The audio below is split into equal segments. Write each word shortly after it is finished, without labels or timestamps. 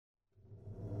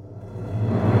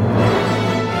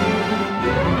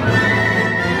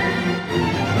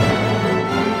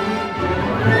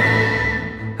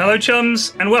Hello,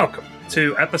 chums, and welcome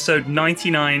to episode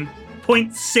 99.6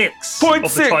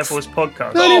 of the Triforce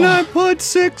podcast.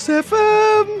 99.6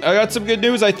 FM. I got some good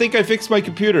news. I think I fixed my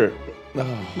computer.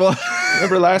 Well,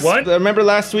 Remember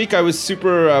last week I was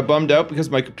super bummed out because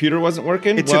my computer wasn't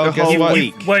working? It took a whole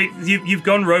week. Wait, you've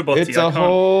gone roboty. It's a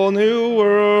whole new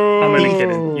world. I'm only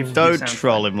kidding. Don't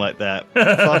troll him like that.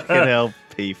 Fucking hell,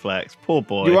 P-Flax. Poor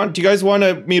boy. Do you guys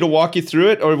want me to walk you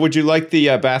through it, or would you like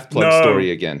the bath plug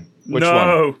story again? Which one?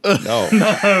 No. No.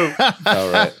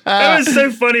 All right. That was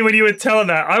so funny when you were telling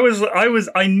that.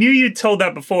 I knew you'd told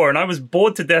that before, and I was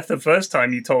bored to death the first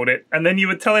time you told it, and then you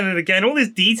were telling it again. All this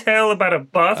detail about a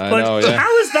bath plug. know, yeah.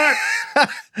 How is that?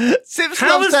 Sips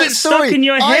How loves is that it story. stuck in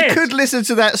your head? I could listen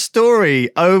to that story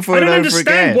over and over again. I don't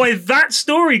understand why that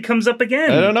story comes up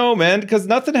again. I don't know, man, because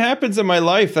nothing happens in my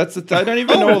life. I don't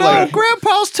even know. No,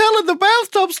 Grandpa's telling the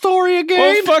bathtub story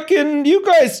again. Well, fucking, you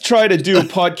guys try to do a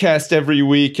podcast every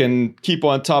week and keep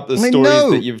on top of the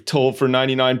stories that you've told for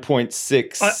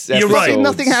 99.6 episodes. You're right.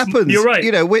 Nothing happens. You're right.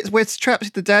 You know, we're trapped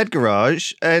in the dad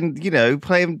garage and, you know,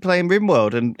 playing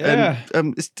RimWorld and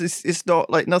it's not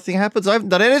like nothing happens. I haven't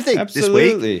done anything this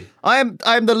week. I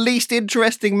am the least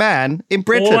interesting man in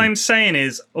Britain. All I'm saying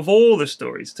is, of all the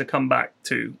stories to come back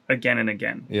to again and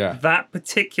again, that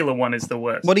particular one is the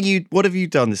worst. What have you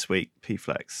done this week,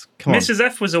 P-Flex? Come on. Mrs.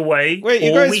 F was away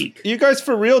all week. You guys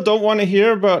for real don't want to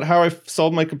hear about how I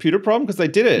solved my computer problem? Because I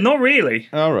did it. Not really.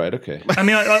 All right, okay. I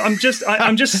mean, I'm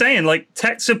just saying, like,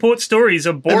 tech support stories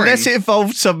are boring. Unless it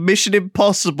involved some Mission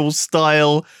Impossible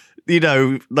style, you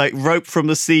know, like rope from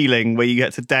the ceiling where you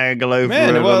get to dangle over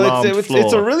an alarmed floor.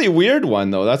 It's a really weird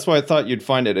one, though. That's why I thought you'd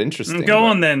find it interesting. Go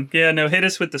on, then. Yeah, no, hit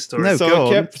us with the story.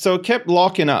 No, it kept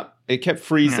locking up. It kept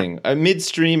freezing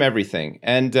midstream, everything.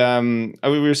 And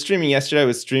we were streaming yesterday. I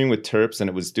was streaming with Terps, and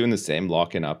it was doing the same,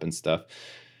 locking up and stuff.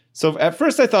 So at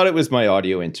first, I thought it was my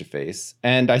audio interface,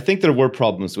 and I think there were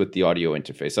problems with the audio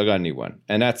interface. I got a new one,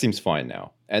 and that seems fine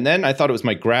now. And then I thought it was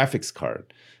my graphics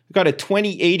card. I got a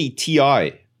 2080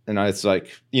 Ti. And I was like,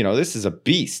 you know, this is a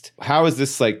beast. How is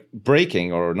this like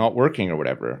breaking or not working or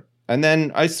whatever? And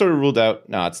then I sort of ruled out,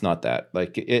 no, it's not that.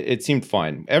 Like it seemed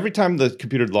fine. Every time the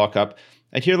computer would lock up,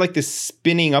 I'd hear like this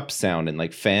spinning up sound and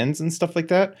like fans and stuff like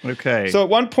that. Okay. So at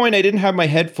one point I didn't have my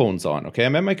headphones on. Okay.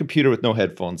 I'm at my computer with no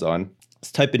headphones on. I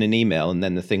was typing an email and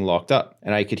then the thing locked up.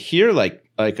 And I could hear like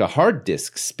a hard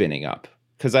disk spinning up.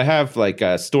 Because I have like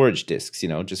storage disks, you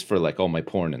know, just for like all my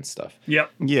porn and stuff.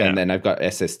 Yep. Yeah. And then I've got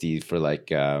SSD for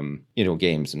like, you know,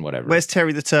 games and whatever. Where's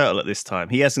Terry the Turtle at this time?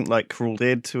 He hasn't like crawled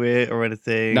into it or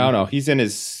anything. No, he's in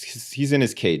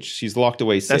his cage. He's locked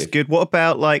away safe. That's good. What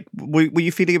about like, were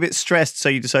you feeling a bit stressed, so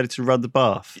you decided to run the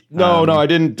bath? No, I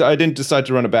didn't. I didn't decide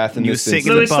to run a bath in this instance.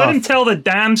 So let's let him tell the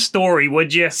damn story,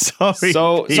 would you? Sorry.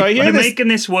 So I hear You're making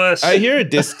this worse. I hear a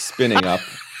disc spinning up.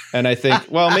 And I think,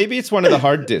 well, maybe it's one of the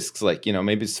hard disks, like, you know,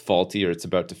 maybe it's faulty or it's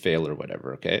about to fail or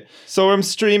whatever, okay? So I'm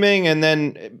streaming, and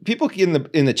then people in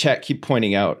the chat keep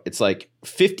pointing out, it's like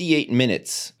 58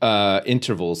 minutes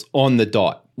intervals on the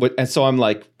dot. And so I'm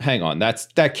like, hang on,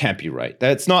 that can't be right.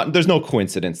 That's not, there's no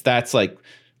coincidence. That's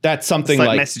something it's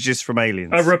like messages from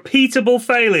aliens. A repeatable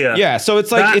failure. Yeah, so it's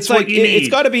got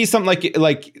to be something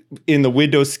like in the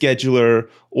Windows scheduler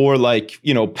or like,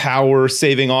 you know, power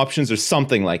saving options or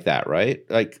something like that, right?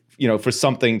 Like, you know, for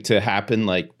something to happen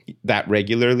like that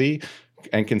regularly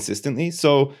and consistently.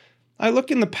 So I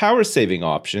look in the power saving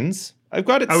options. I've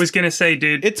got it. I was going to say,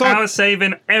 dude, it's power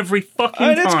saving every fucking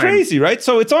time. That's crazy, right?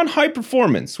 So it's on high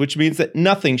performance, which means that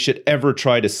nothing should ever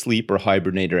try to sleep or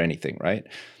hibernate or anything, right?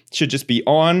 Should just be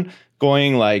on,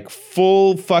 going like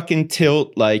full fucking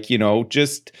tilt, like, you know,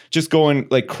 just going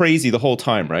like crazy the whole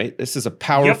time, right? This is a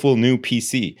powerful new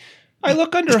PC. I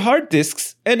look under hard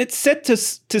disks and it's set to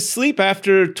sleep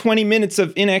after 20 minutes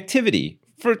of inactivity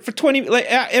for 20, like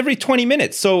every 20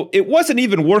 minutes. So it wasn't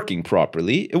even working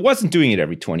properly. It wasn't doing it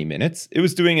every 20 minutes. It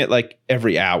was doing it like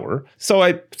every hour. So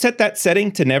I set that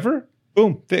setting to never.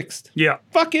 Boom, fixed. Yeah.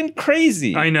 Fucking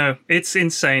crazy. I know. It's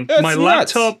insane. That's my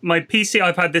nuts. laptop, my PC,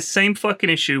 I've had this same fucking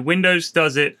issue. Windows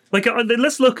does it. Like,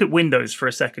 let's look at Windows for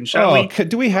a second, shall we?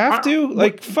 Do we have to?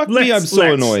 Fuck me, I'm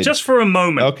so annoyed. Just for a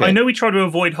moment. Okay. I know we try to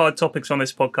avoid hard topics on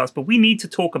this podcast, but we need to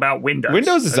talk about Windows.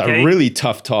 Windows is a really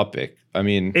tough topic. I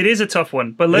mean, it is a tough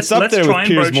one, but let's up there try with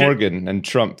and Piers broach Morgan and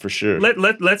Trump for sure.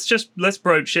 Let's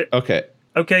broach it. Okay.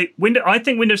 I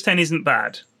think Windows 10 isn't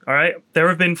bad. All right. There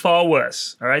have been far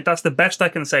worse. All right. That's the best I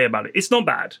can say about it. It's not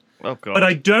bad. Oh, God. But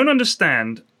I don't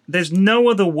understand. There's no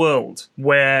other world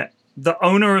where the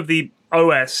owner of the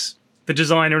OS, the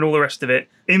designer and all the rest of it,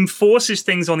 enforces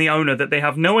things on the owner that they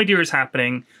have no idea is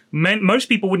happening. Most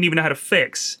people wouldn't even know how to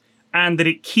fix, and that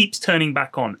it keeps turning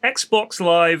back on. Xbox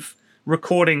Live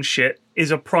recording shit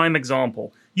is a prime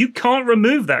example. You can't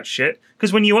remove that shit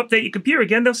because when you update your computer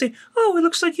again, they'll say, "Oh, it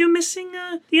looks like you're missing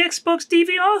the Xbox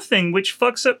DVR thing, which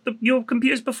fucks up your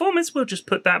computer's performance. We'll just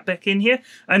put that back in here."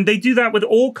 And they do that with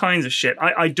all kinds of shit.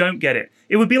 I don't get it.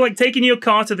 It would be like taking your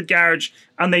car to the garage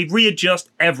and they readjust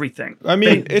everything. I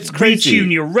mean, it's crazy.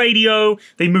 Retune your radio,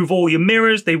 they move all your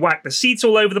mirrors, they whack the seats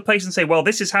all over the place and say, "Well,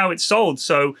 this is how it's sold,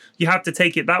 so you have to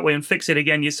take it that way and fix it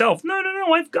again yourself." No,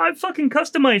 I've fucking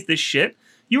customized this shit.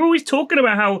 You're always talking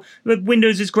about how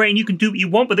Windows is great and you can do what you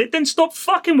want with it. Then stop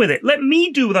fucking with it. Let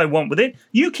me do what I want with it.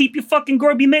 You keep your fucking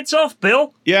grubby mitts off,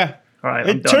 Bill. Yeah. All right,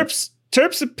 I'm done.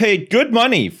 Terps have paid good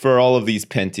money for all of these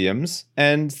Pentiums,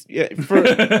 and for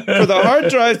the hard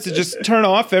drives to just turn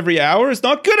off every hour is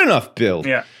not good enough, Bill.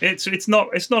 Yeah, it's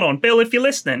not on. Bill, if you're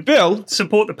listening, Bill,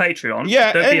 support the Patreon.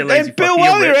 Yeah, don't be a lazy and Bill,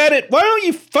 while you're at it, why don't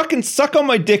you fucking suck on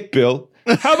my dick, Bill?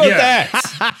 How about that?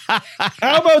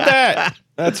 How about that?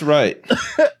 That's right.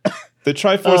 The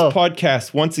Triforce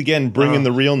podcast once again bringing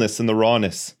the realness and the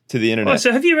rawness to the internet. Oh,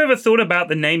 so have you ever thought about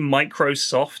the name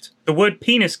Microsoft? The word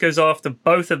penis goes after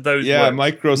both of those words. Yeah,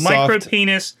 Microsoft. Micro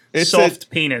penis, soft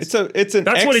penis. It's an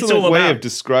That's excellent what it's all way about. of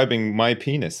describing my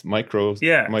penis.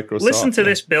 Microsoft. Listen to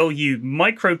this, Bill, you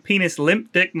micro penis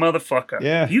limp dick motherfucker.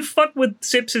 Yeah. If you fuck with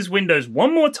Sips's Windows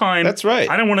one more time, that's right.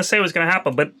 I don't want to say what's going to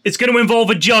happen, but it's going to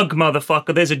involve a jug,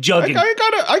 motherfucker. There's a jugging.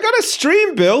 I got a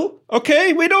stream, Bill.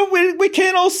 Okay, we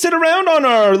can't all sit around on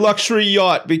our luxury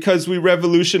yacht because we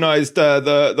revolutionized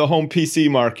the home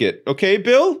PC market. Okay,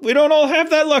 Bill, we don't all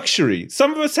have that luxury.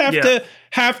 Some of us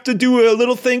have to do a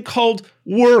little thing called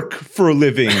work for a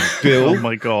living. Bill, oh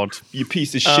my god, you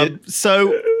piece of shit.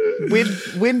 So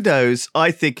Windows,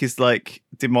 I think, is like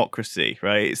democracy,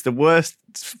 right? It's the worst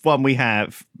one we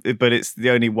have, but it's the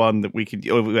only one that we can. Do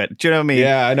you know what I mean?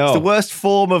 Yeah, I know. It's the worst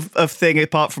form of thing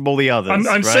apart from all the others. I'm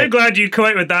right? so glad you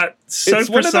quoted that so it's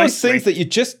precisely. one of those things that you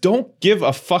just don't give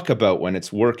a fuck about when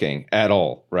it's working at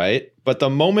all, right? But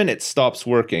the moment it stops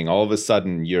working, all of a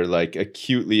sudden you're like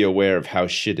acutely aware of how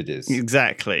shit it is.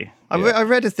 Exactly. Yeah. I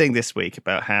read a thing this week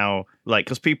about how, like,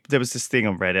 because there was this thing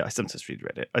on Reddit. I sometimes read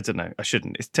Reddit. I don't know. I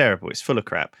shouldn't. It's terrible. It's full of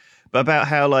crap. But about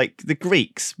how, like, the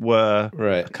Greeks were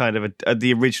kind of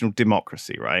the original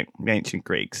democracy, right? The ancient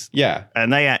Greeks. Yeah.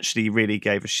 And they actually really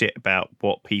gave a shit about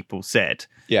what people said.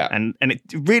 Yeah. And it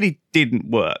really didn't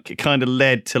work. It kind of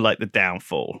led to, like, the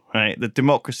downfall, right? The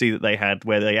democracy that they had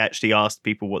where they actually asked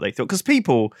people what they thought. Because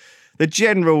the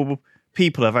general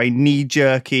people are very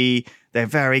knee-jerky. They're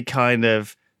very kind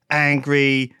of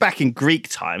angry. Back in Greek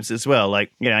times as well,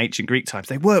 like, you know, ancient Greek times,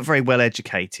 they weren't very well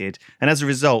educated, and as a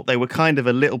result they were kind of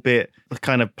a little bit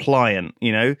kind of pliant,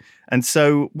 you know. And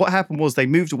so what happened was they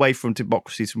moved away from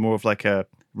democracy to more of like a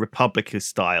republican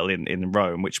style in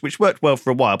Rome, which worked well for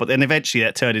a while, but then eventually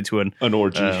that turned into an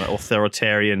orgy,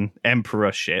 authoritarian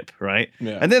emperorship, right?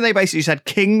 Yeah. And then they basically just had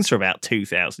kings for about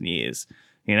 2,000 years,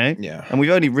 you know. Yeah. And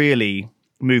we've only really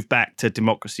moved back to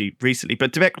democracy recently,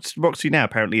 but democracy now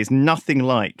apparently is nothing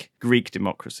like Greek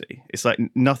democracy. It's like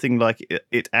nothing like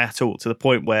it at all, to the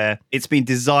point where it's been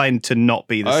designed to not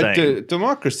be the same.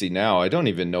 Democracy now, I don't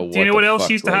even know what. Do you know what else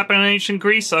used to like happen in ancient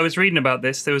Greece? I was reading about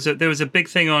this. There was a big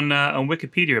thing on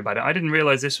Wikipedia about it. I didn't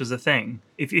realize this was a thing.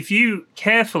 If you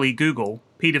carefully Google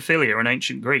pedophilia in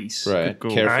ancient Greece, right?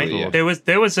 Carefully, right? Yeah.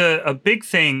 There was a big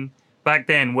thing back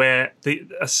then where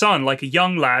a son, like a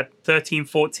young lad, 13,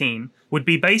 14, would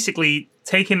be basically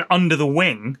taken under the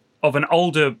wing of an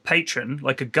older patron,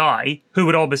 like a guy, who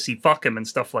would obviously fuck him and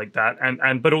stuff like that,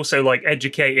 but also like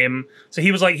educate him. So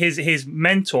he was like his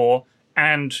mentor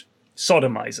and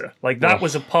sodomizer. Like that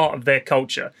was a part of their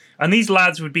culture. And these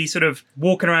lads would be sort of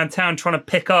walking around town trying to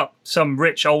pick up some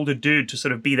rich older dude to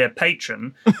sort of be their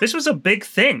patron. This was a big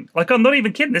thing. Like, I'm not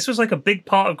even kidding. This was like a big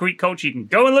part of Greek culture. You can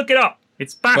go and look it up.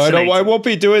 It's fascinating. I won't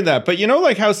be doing that. But you know,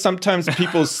 like how sometimes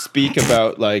people speak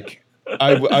about like,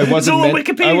 I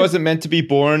wasn't meant to be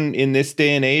born in this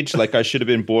day and age. Like I should have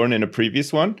been born in a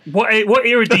previous one. What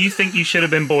era do you think you should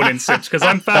have been born in, Sips? Because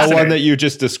I'm fascinated. The one that you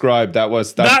just described. That's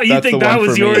you think the that one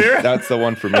was for your me. era? That's the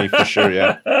one for me for sure.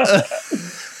 Yeah.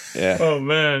 Yeah. Oh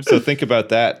man. So think about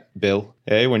that, Bill.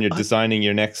 Hey, when you're designing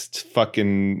your next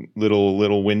fucking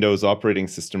little Windows operating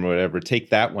system or whatever, take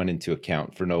that one into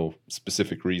account for no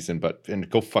specific reason, and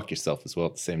go fuck yourself as well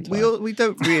at the same time. We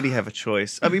don't really have a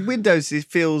choice. I mean, Windows, it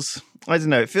feels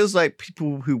like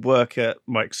people who work at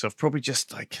Microsoft probably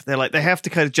just like they have to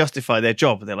kind of justify their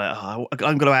job, and they're like, oh,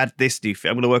 I'm going to add this new thing,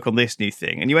 I'm going to work on this new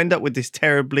thing, and you end up with this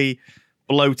terribly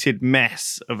bloated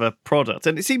mess of a product.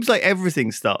 And it seems like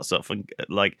everything starts off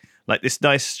like like this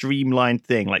nice streamlined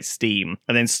thing like Steam,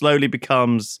 and then slowly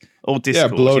becomes or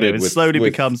Discord, bloated, and with, slowly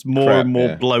with becomes more crap, and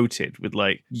more bloated with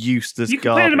like useless You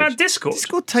garbage. complaining about Discord?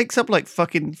 Discord takes up like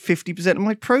fucking 50% of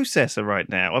my processor right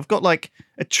now. I've got like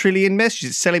a trillion messages.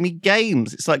 It's selling me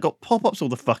games. It's like got pop-ups all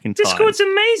the fucking time. Discord's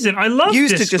amazing. I love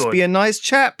Used Discord. to just be a nice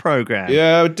chat program.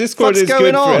 Yeah, Discord What's is going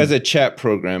good on? as a chat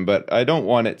program, but I don't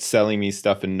want it selling me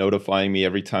stuff and notifying me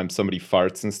every time somebody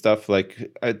farts and stuff.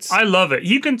 Like, it's. I love it.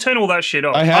 You can turn all that shit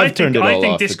off. I have turned it all off. I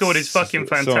think Discord It's is fucking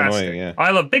so fantastic. annoying, yeah. I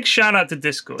love. Big shout out to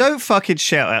Discord. Don't fucking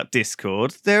shout out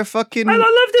Discord. They're fucking. I love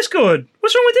Discord.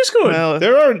 What's wrong with Discord?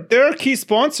 Well, They're a key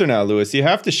sponsor now, Lewis. You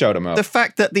have to shout them out. the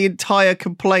fact that the entire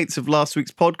complaints of last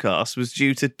week's podcast was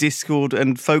due to Discord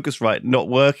and Focusrite not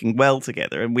working well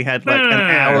together, and we had like an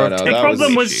hour of no, the that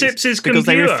problem was was issues Sips's because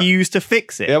they computer. refused to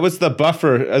fix it. It was the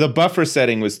buffer. The buffer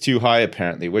setting was too high,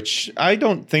 apparently, which I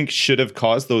don't think should have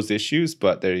caused those issues.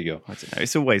 But there you go. I don't know.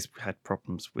 It's always had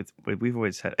problems with. We've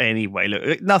always had. Anyway,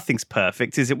 look, nothing's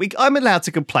perfect, is it? I'm allowed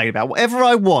to complain about whatever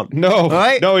I want. No,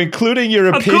 right? no, including your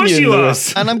Of course opinion, you are. Lewis.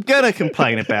 And I'm gonna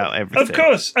complain about everything. Of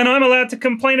course, and I'm allowed to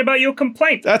complain about your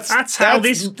complaint. That's how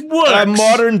this works. A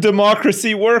modern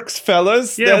democracy works,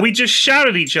 fellas. Yeah, we just shout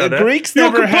at each other. The Greeks You're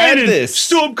never had complaining. this.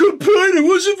 Stop complaining.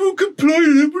 What's everyone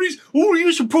complaining?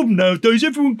 Here's the problem nowadays.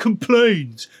 Everyone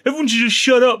complains. Everyone should just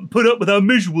shut up and put up with how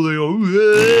miserable they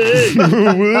are.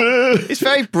 It's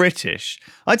very British.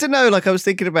 I don't know. Like I was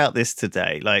thinking about this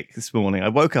today. Like this morning, I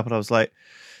woke up and I was like,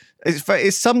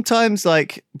 it's sometimes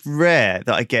like rare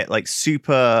that I get like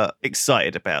super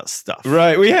excited about stuff.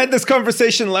 Right, we had this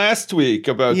conversation last week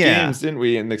about Yeah. games, didn't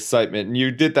we? And excitement, and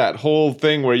you did that whole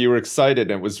thing where you were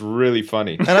excited, and it was really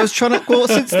funny. And I was trying to. Well,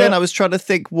 since then I was trying to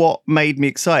think what made me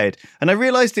excited, and I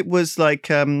realized it was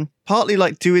like partly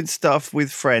like doing stuff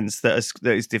with friends that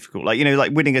is difficult. Like, you know,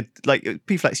 like winning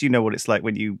P-Flex, you know what it's like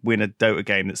when you win a Dota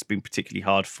game that's been particularly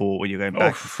hard fought, when you're going back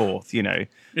and forth, you know.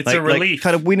 It's like, a relief. Like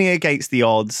kind of winning against the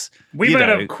odds. We've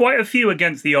had quite a few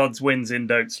against the odds wins in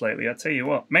Dotes lately, I tell you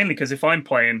what. Mainly because if I'm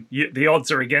playing, the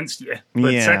odds are against you.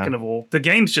 But Yeah. second of all, the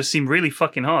games just seem really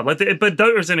fucking hard. But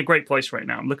Dota's in a great place right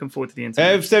now. I'm looking forward to the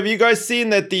internet. Have you guys seen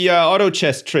that the auto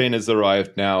chess train has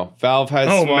arrived now? Valve has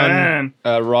one. Man.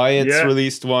 Riot's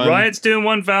released one. Riot's doing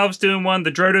one, Valve's doing one,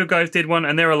 the Drodo guys did one,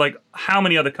 and there are like how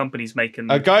many other companies making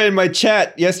them? A guy in my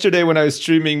chat yesterday when I was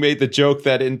streaming made the joke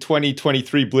that in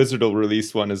 2023 Blizzard will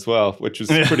release one as well, which was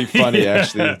pretty funny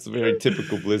actually. It's very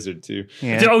typical Blizzard too.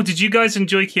 Yeah. Oh, did you guys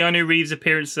enjoy Keanu Reeves'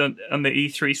 appearance on the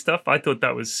E3 stuff? I thought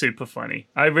that was super funny.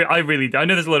 I really I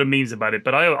know there's a lot of memes about it,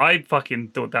 but I fucking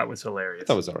thought that was hilarious.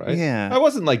 That was all right. Yeah. I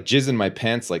wasn't like jizzing my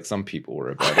pants like some people were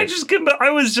about I it. just couldn't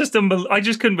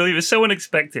believe it. It's so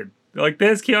unexpected. Like,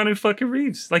 there's Keanu fucking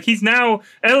Reeves. Like, he's now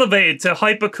elevated to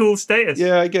hyper cool status.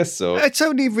 Yeah, I guess so. It's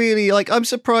only really like I'm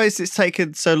surprised it's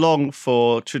taken so long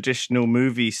for traditional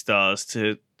movie stars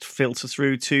to filter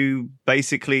through to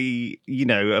basically, you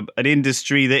know, an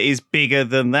industry that is bigger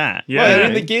than that. Yeah. Well, I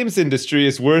mean, the games industry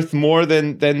is worth more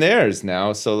than theirs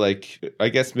now. So, like, I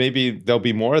guess maybe there'll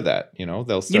be more of that. You know,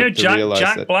 they'll start to realize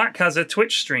Jack that. Black has a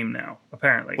Twitch stream now,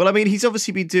 apparently. Well, I mean, he's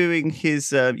obviously been doing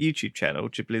his YouTube channel,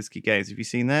 Jablinski Games. Have you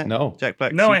seen that? No. Jack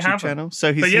Black's No, I YouTube haven't. channel.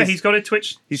 So he's got a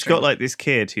Twitch. he's stream. got like this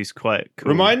kid who's quite cool.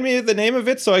 Remind me of the name of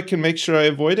it so I can make sure I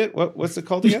avoid it. What's it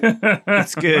called again?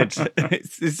 It's good.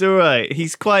 it's all right.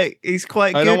 He's quite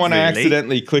I good. don't want to really.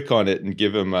 accidentally click on it and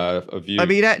give him a view. I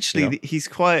mean, actually, you know? he's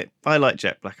quite. I like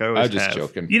Jack Black. I always I'm just have.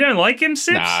 joking. You don't like him,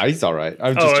 Sips? Nah, he's all right.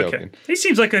 I'm just joking. He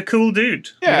seems like a cool dude.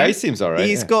 Yeah, he seems all right.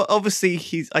 He's yeah. got obviously.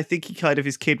 I think he kind of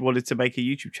his kid wanted to make a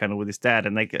YouTube channel with his dad,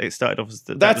 and it started off as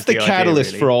That's was the idea,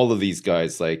 catalyst really. for all of these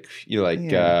guys. Like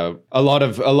Yeah. a lot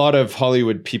of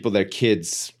Hollywood people, their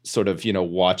kids, sort of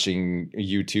watching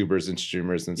YouTubers and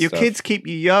streamers and Your stuff. kids keep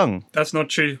you young. That's not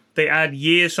true. They add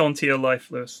years onto your life,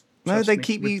 Lewis. No, Trust they me,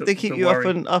 keep with you. the- They keep the you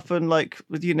worry. up and like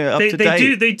up to They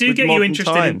date. do with get you modern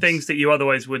interested in times. things that you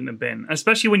otherwise wouldn't have been.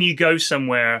 Especially when you go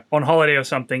somewhere on holiday or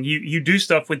something. You do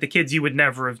stuff with the kids you would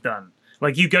never have done.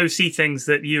 Like, you go see things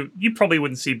that you probably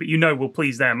wouldn't see, but will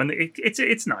please them, and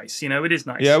it's nice. It is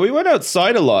nice. Yeah, we went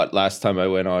outside a lot last time I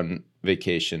went on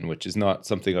vacation, which is not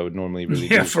something I would normally really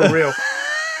do. Yeah, for real.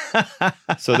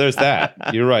 So there's that.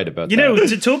 You're right about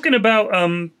that. Talking about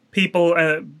people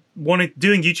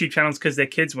doing YouTube channels because their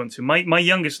kids want to. My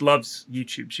youngest loves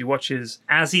YouTube. She watches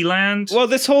Azzyland. Well,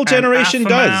 this whole and generation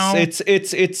Afamau. does.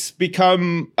 It's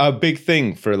become a big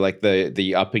thing for like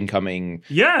the up and coming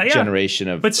generation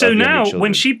of. But so of younger now children.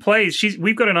 when she plays,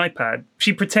 we've got an iPad.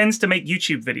 She pretends to make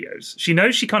YouTube videos. She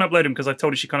knows she can't upload them because I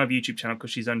told her she can't have a YouTube channel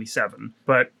because she's only 7.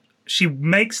 But she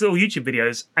makes little YouTube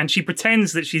videos and she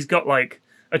pretends that she's got like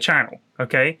a channel.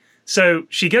 Okay. So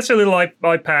she gets her little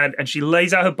iPad and she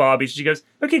lays out her Barbies. She goes,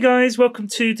 "Okay, guys, welcome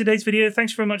to today's video.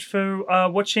 Thanks very much for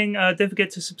watching. Don't forget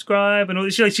to subscribe." And all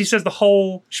this. She says the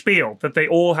whole spiel that they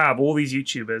all have, all these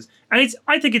YouTubers. And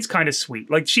I think it's kind of sweet.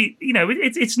 Like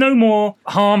it's no more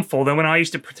harmful than when I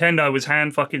used to pretend I was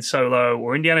Han fucking Solo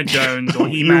or Indiana Jones or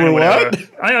He-Man or whatever. What?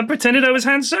 I pretended I was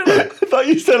Han Solo. I thought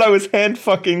you said I was hand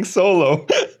fucking Solo.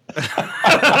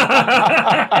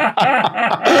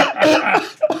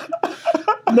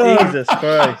 Jesus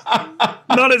Christ.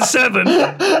 Not at 7.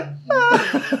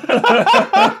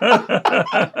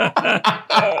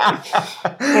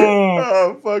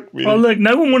 Oh, fuck me. Oh, look,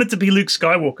 no one wanted to be Luke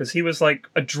Skywalker because he was like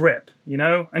a drip,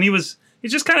 And he's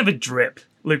just kind of a drip,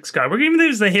 Luke Skywalker. Even though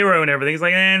he's the hero and everything, he's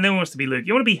like, no one wants to be Luke.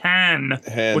 You want to be Han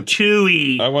or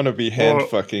Chewie. I want to be hand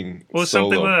fucking or Solo.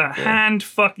 Something like that. Hand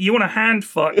fuck. You want to hand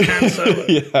fuck Han Solo.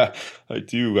 Yeah, I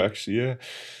do actually, yeah.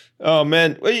 Oh,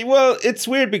 man. Well, it's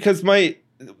weird because my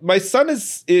son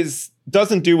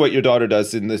doesn't do what your daughter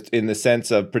does in the sense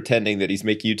of pretending that he's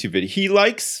making YouTube videos. He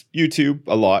likes YouTube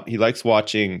a lot. He likes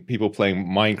watching people playing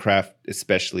Minecraft,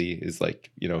 especially is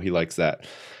like, he likes that.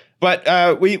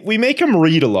 But we make him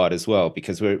read a lot as well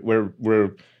because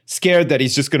we're scared that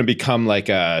he's just going to become like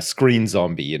a screen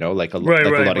zombie, like a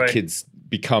lot of kids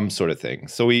become sort of thing.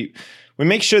 So we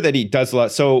make sure that he does a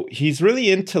lot. So he's really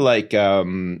into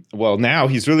now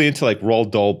he's really into like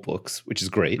Roald Dahl books, which is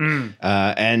great.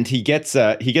 And he gets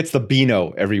the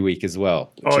Beano every week as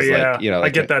well. Which is I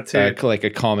get that too. Like a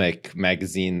comic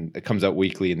magazine that comes out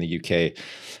weekly in the UK.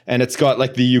 And it's got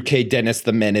like the UK Dennis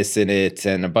the Menace in it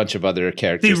and a bunch of other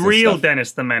characters. The real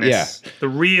Dennis the Menace. Yeah. The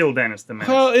real Dennis the Menace.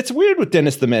 Well, it's weird with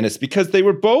Dennis the Menace because they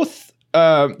were both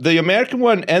the American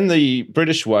one and the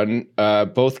British one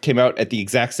both came out at the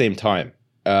exact same time.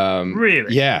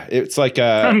 Really? Yeah, it's like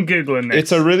I'm Googling this.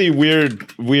 It's a really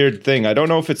weird thing. I don't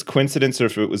know if it's coincidence or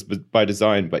if it was by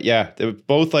design, but yeah, they were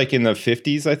both like in the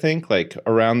 50s, I think, like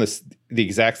around the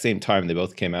exact same time they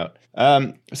both came out.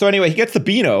 So anyway, he gets the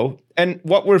Beano, and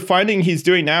what we're finding he's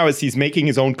doing now is he's making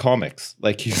his own comics.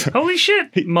 Like holy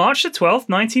shit! March the 12th,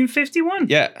 1951.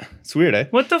 Yeah, it's weird, eh?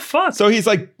 What the fuck? So he's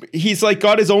like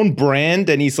got his own brand,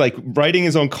 and he's like writing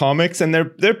his own comics, and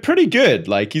they're pretty good.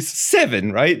 Like he's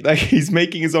 7, right? Like he's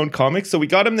making his own comics. So we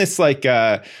got him this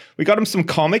we got him some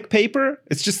comic paper.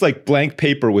 It's just like blank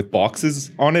paper with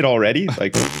boxes on it already,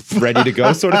 like ready to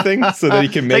go, sort of thing, so that he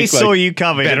can make. They saw you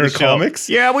coming better comics.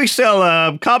 Yeah, we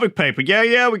sell comic paper.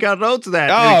 Yeah, we got loads of that.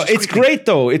 Oh, it's great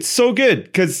though. It's so good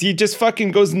because he just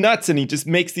fucking goes nuts and he just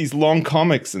makes these long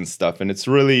comics and stuff, and it's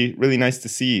really, really nice to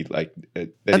see. Like,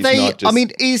 that he's not just. I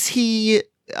mean, is he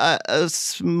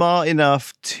smart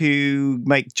enough to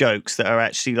make jokes that are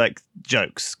actually like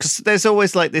jokes? Because there's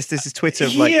always like this is Twitter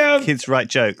of like kids write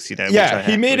jokes, Yeah,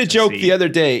 he made a joke the other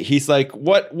day. He's like,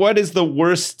 what is the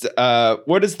worst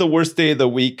day of the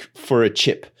week for a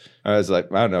chip? I was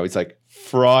like, I don't know. He's like,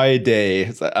 Friday.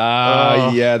 It's like,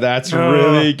 yeah, that's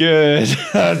really good.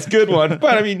 That's a good one.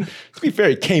 But I mean, to be fair,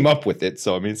 he came up with it,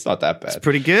 so I mean, it's not that bad. It's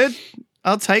pretty good.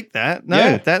 I'll take that.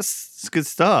 No, that's a good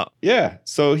start. Yeah.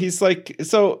 So he's like,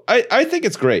 I think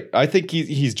it's great. I think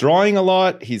he's drawing a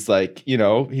lot. He's like,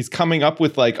 he's coming up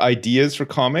with like ideas for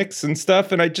comics and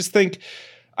stuff. And I just think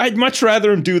I'd much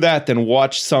rather him do that than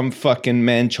watch some fucking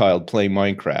man-child play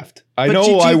Minecraft. I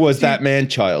know I was that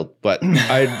man-child, but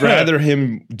I'd rather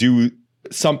him do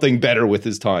something better with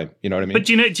his time. You know what I mean? But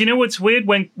do you know what's weird?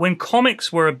 When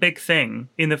comics were a big thing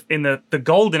in the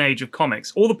golden age of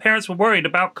comics, all the parents were worried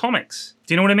about comics.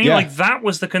 Do you know what I mean? Yeah. Like that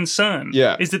was the concern.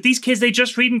 Yeah. Is that these kids, they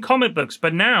just read in comic books.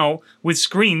 But now with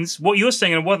screens, what you're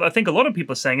saying and what I think a lot of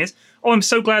people are saying is, oh, I'm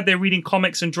so glad they're reading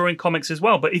comics and drawing comics as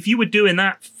well. But if you were doing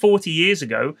that 40 years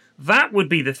ago, that would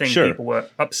be the thing people were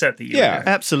upset that you were doing.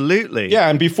 Absolutely. Yeah,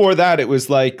 and before that, it was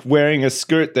like wearing a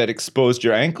skirt that exposed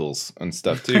your ankles and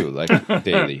stuff too, like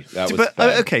daily. That was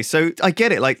bad. Okay, so I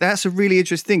get it. Like that's a really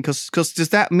interesting thing because does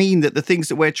that mean that the things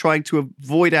that we're trying to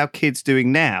avoid our kids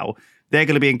doing now, they're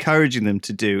going to be encouraging them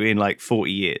to do in like 40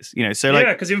 years, So like,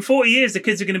 because in 40 years the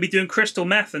kids are going to be doing crystal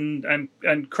meth and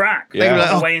crack.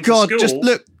 Yeah. Like, oh God,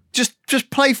 school. just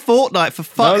play Fortnite for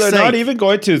fuck's sake. No, they're not even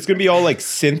going to. It's going to be all like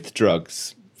synth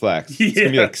drugs. Flax. It's going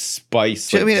to be like spice.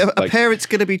 Do you know what I mean? A parent's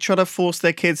going to be trying to force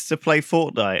their kids to play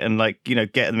Fortnite and like,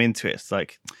 get them into it. It's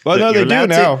like, well, no, they do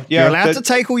now. You're allowed to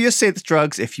take all your synth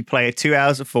drugs if you play 2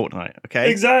 hours of Fortnite. Okay.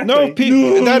 Exactly. No,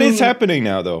 that is happening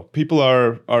now though. People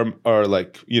are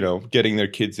like, getting their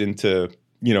kids into,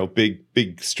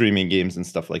 big streaming games and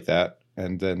stuff like that.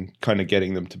 and then kind of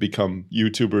getting them to become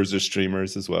YouTubers or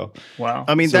streamers as well. Wow.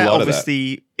 I mean, So that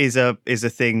obviously is a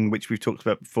thing which we've talked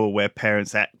about before, where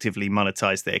parents actively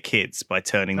monetize their kids by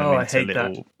turning them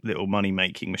into little money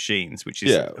making machines, which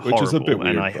is horrible, which is a bit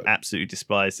weird, and I absolutely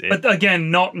despise it. But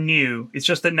again, not new. It's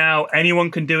just that now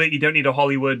anyone can do it. You don't need a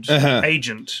Hollywood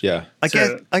agent. Yeah, I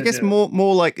guess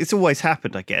more like it's always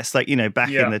happened. I guess, like, you know,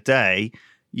 back in the day,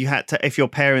 you had to, if your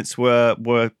parents were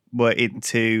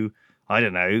into, I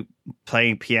don't know,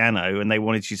 playing piano and they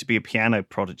wanted you to be a piano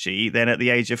prodigy, then at the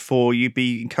age of 4 you'd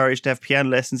be encouraged to have piano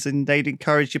lessons, and they'd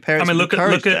encourage your parents. I mean, look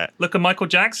at Michael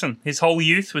Jackson. His whole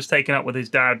youth was taken up with his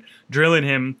dad drilling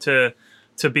him to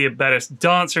be a better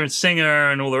dancer and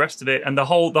singer and all the rest of it, and the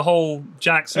whole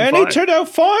Jackson. And he turned out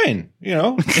fine, you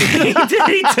know.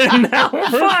 he turned out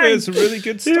fine. It's a really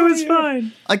good story. It was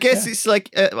fine. I guess it's like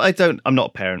I'm not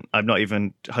a parent. I'm not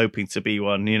even hoping to be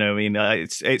one. You know, I mean,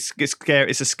 it's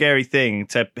scary. It's a scary thing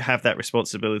to have that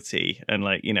responsibility and,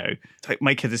 like, you know,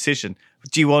 make a decision.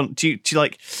 Do you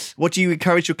like, what do you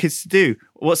encourage your kids to do?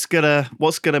 What's gonna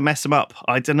mess them up?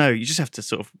 I don't know. You just have to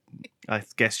sort of, I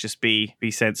guess, just be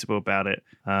sensible about it.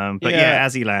 But yeah,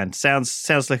 Azzyland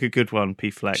sounds like a good one,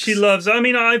 P-Flex. She loves. I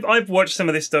mean, I've watched some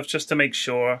of this stuff just to make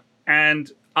sure,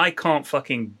 and I can't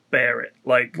fucking bear it.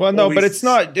 Like, well, no, but it's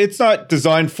not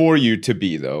designed for you to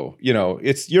be, though. You know,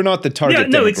 you're not the target. Yeah,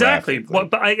 no, exactly.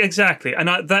 Exactly,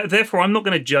 and therefore I'm not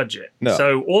going to judge it. No.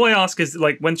 So all I ask is,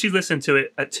 like, when she's listening to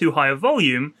it at too high a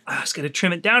volume, I ask her to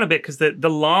trim it down a bit, because the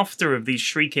laughter of these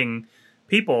shrieking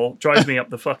people drives me up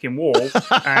the fucking wall,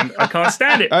 and I can't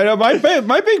stand it. I know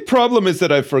my big problem is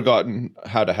that I've forgotten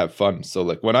how to have fun. So,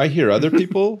 like, when I hear other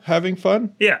people having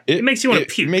fun, it makes you want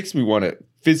to puke. It makes me want to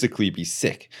physically be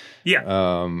sick. Yeah.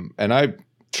 And I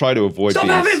try to avoid Stop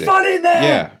being having sick. fun in there.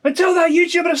 Yeah. Until that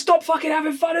YouTuber to stop fucking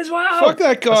having fun as well. Fuck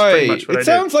that guy. It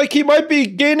sounds like he might be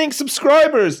gaining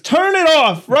subscribers. Turn it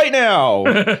off right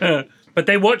now. But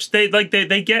they watch, they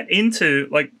get into,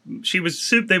 like,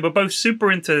 they were both super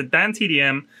into Dan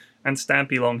TDM and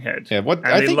Stampy Longhead. Yeah,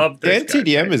 I think Dan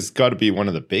TDM has got to be one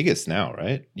of the biggest now,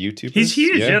 right? YouTubers. He's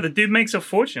huge. Yeah, the dude makes a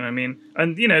fortune. I mean,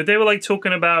 and, you know, they were like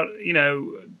talking about, you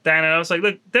know, Dan, and I was like,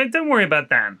 look, don't worry about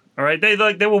Dan. All right,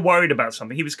 they were worried about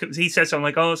something. He said something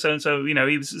like, oh, so and so, you know,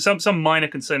 he was some minor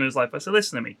concern in his life. I said,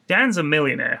 listen to me, Dan's a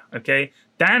millionaire. Okay,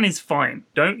 Dan is fine.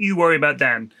 Don't you worry about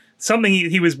Dan. Something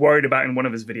he was worried about in one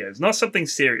of his videos. Not something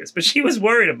serious, but she was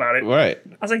worried about it. Right.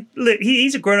 I was like, look,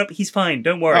 he's a grown-up. He's fine.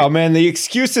 Don't worry. Oh, man, the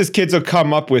excuses kids will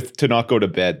come up with to not go to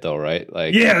bed, though, right?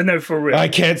 Like, yeah, no, for real. I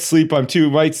can't sleep.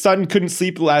 My son couldn't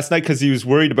sleep last night because he was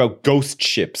worried about ghost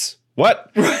ships.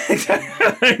 What?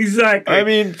 Exactly. I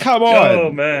mean, come on.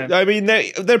 Oh, man. I mean,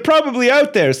 they're probably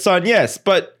out there, son, yes,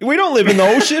 but we don't live in the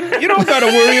ocean. You don't got to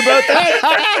worry about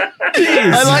that.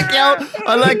 Jeez.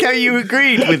 I like how you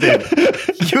agreed with him.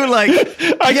 You were like,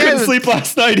 I couldn't sleep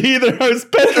last night either. I was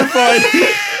petrified.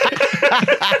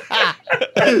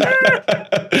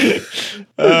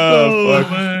 Oh,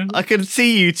 man. I can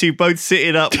see you two both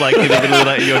sitting up, like, in the middle of,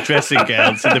 like, your dressing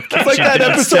gowns in the kitchen. It's like that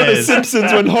episode of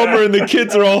Simpsons when Homer and the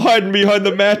kids are all hiding behind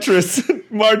the mattress.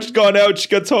 Marge's gone out. She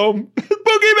gets home.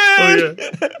 Boogeyman!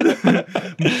 Oh,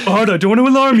 yeah. Art, I don't want to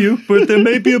alarm you, but there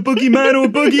may be a boogeyman or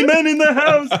boogeymen in the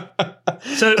house.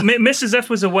 So Mrs. F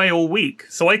was away all week,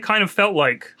 so I kind of felt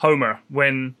like Homer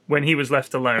when he was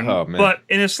left alone. Oh, man. But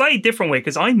in a slightly different way,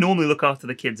 because I normally look after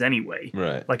the kids anyway.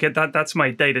 Right. Like, that's my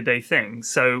day-to-day thing.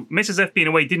 So Mrs. F being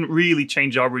away didn't really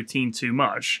change our routine too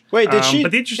much. Wait, did she?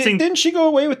 But the interesting, didn't she go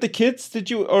away with the kids? Did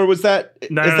you, or was that?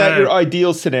 No, is that your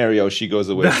ideal scenario? She goes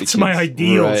away. With the kids? That's my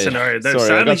ideal scenario. Though,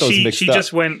 Sorry, I got those sadly, mixed she up.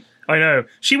 just went. I know.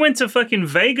 She went to fucking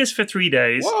Vegas for 3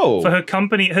 days. Whoa. For her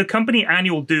company. Her company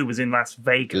annual do was in Las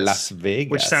Vegas. Las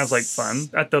Vegas. Which sounds like fun.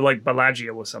 At the, like,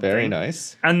 Bellagio or something. Very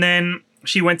nice. And then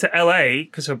she went to LA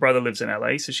because her brother lives in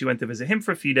LA. So she went to visit him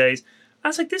for a few days. I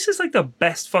was like, this is like the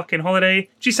best fucking holiday.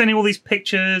 She's sending all these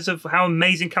pictures of how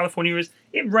amazing California is.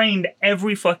 It rained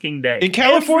every fucking day. In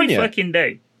California? Every fucking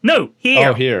day. No, here.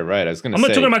 Oh, here, right. I was going to say. I'm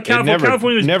not talking about California.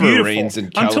 California was never beautiful. rains in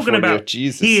California. I'm talking about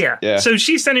Jesus. here. Yeah. So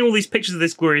she's sending all these pictures of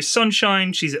this glorious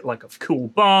sunshine. She's at, like, a cool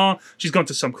bar. She's gone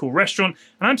to some cool restaurant.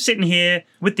 And I'm sitting here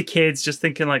with the kids just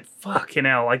thinking, like, fucking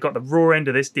hell, I got the raw end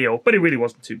of this deal. But it really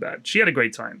wasn't too bad. She had a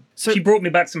great time. So she brought me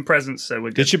back some presents, so we're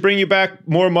good. Did she bring you back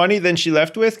more money than she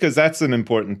left with? Because that's an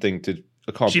important thing to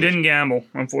accomplish. She didn't gamble,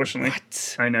 unfortunately.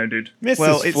 What? I know, dude.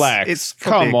 Mrs. Flax, it's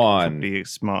come on. Probably a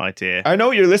smart idea. I know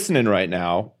you're listening right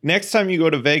now. Next time you go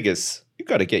to Vegas, you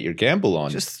got to get your gamble on.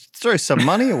 Just throw some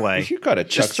money away. You got to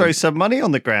just throw some money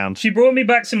on the ground. She brought me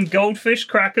back some goldfish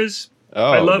crackers. Oh,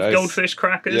 I love nice. goldfish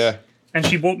crackers. Yeah. And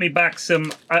she brought me back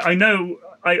some. I know.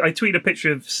 I tweeted a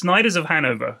picture of Snyder's of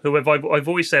Hanover, who I've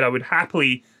always said I would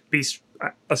happily be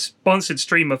a sponsored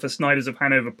streamer for Snyder's of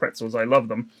Hanover Pretzels. I love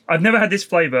them. I've never had this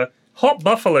flavor. Hot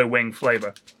buffalo wing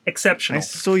flavor. Exceptional. I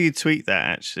saw you tweet that,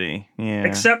 actually. Yeah.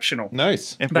 Exceptional.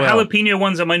 Nice. The jalapeno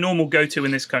ones are my normal go-to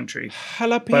in this country.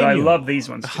 Jalapeno. But I love these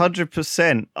ones.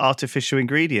 100% artificial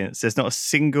ingredients. There's not a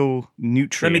single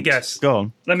nutrient. Let me guess. Go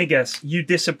on. Let me guess. You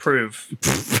disapprove.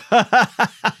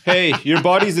 Hey, your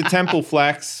body's a temple,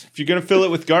 Flax. If you're going to fill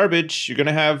it with garbage, you're going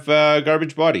to have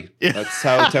garbage body. That's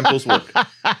how temples work.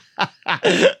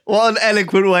 What an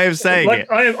eloquent way of saying it.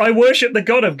 I worship the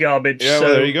god of garbage. Yeah, so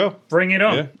well, there you go. Bring it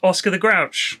on. Yeah. Oscar the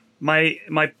Grouch.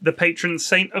 The patron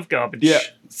saint of garbage. Yeah.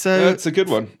 So that's a good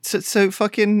one. So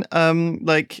fucking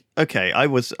okay, I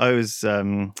was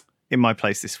in my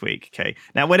place this week, okay.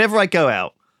 Now whenever I go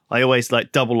out, I always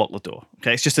like double lock the door.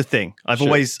 Okay, it's just a thing.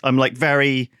 I'm like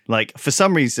very like for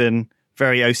some reason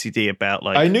very OCD about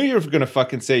like. I knew you were going to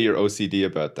fucking say you're OCD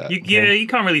about that. You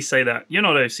can't really say that. You're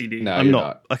not OCD. No, I'm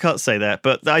not. I can't say that,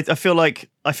 but I feel like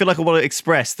I want to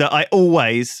express that I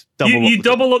always double lock. You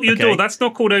double lock your okay? door. That's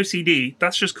not called OCD.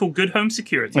 That's just called good home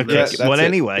security. Okay. That's well, it.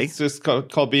 anyway, it's just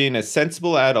called being a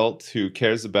sensible adult who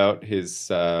cares about his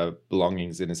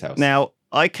belongings in his house. Now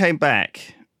I came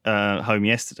back home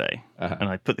yesterday Uh-huh. and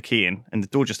I put the key in, and the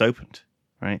door just opened.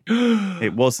 Right,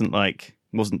 it wasn't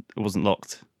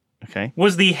locked. Okay.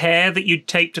 Was the hair that you'd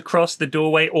taped across the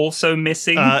doorway also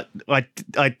missing? I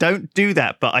don't do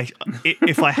that, but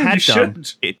if I had You done,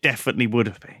 should. it definitely would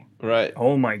have been. Right.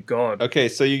 Oh my god. Okay,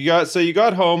 so you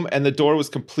got home and the door was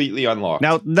completely unlocked.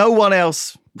 Now, no one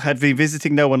else had been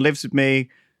visiting. No one lives with me.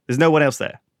 There's no one else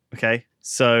there. Okay.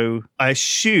 So I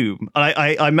assume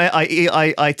I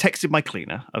texted my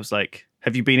cleaner. I was like,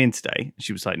 "Have you been in today?"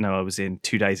 She was like, "No, I was in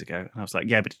 2 days ago." And I was like,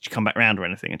 "Yeah, but did you come back round or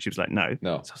anything?" And she was like, "No."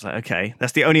 No. So I was like, "Okay,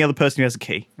 that's the only other person who has a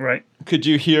key." Right. Could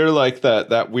you hear like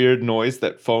that weird noise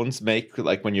that phones make,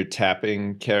 like when you're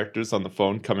tapping characters on the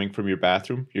phone coming from your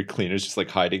bathroom? Your cleaner's just like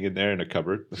hiding in there in a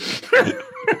cupboard,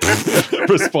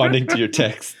 responding to your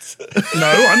texts. No,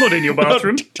 I'm not in your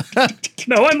bathroom.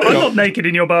 No, I'm not naked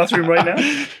in your bathroom right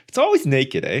now. It's always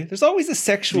naked, eh? There's always a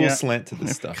sexual Yeah. slant to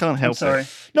this stuff. Can't help Sorry. it.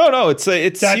 No, it's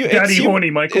Daddy horny,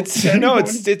 Michael. Daddy horny.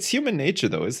 It's human nature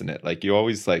though, isn't it? Like you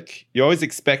always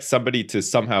expect somebody to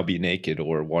somehow be naked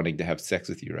or wanting to have sex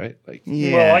with you, right? Like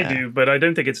Yeah. Well, I do, but I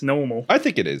don't think it's normal. I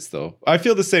think it is though. I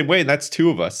feel the same way, and that's two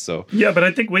of us, so Yeah, but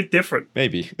I think we're different.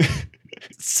 maybe.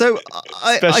 So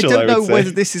I Special, I don't would know say. whether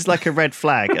this is like a red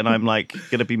flag and I'm like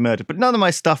going to be murdered, but none of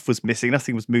my stuff was missing.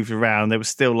 Nothing was moved around. There was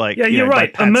still like, Yeah, you're my right.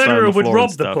 A pants lay on murderer the would floor rob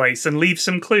and the stuff. place and leave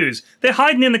some clues. They're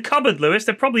hiding in the cupboard, Lewis.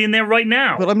 They're probably in there right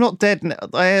now. Well, I'm not dead.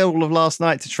 I had all of last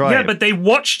night to try Yeah, it. but they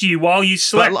watched you while you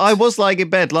slept. But I was lying in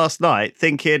bed last night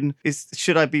thinking,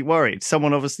 should I be worried?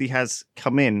 Someone obviously has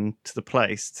come in to the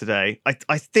place today.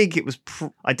 I think it was,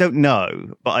 I don't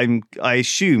know, but I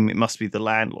assume it must be the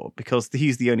landlord because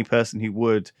he's the only person who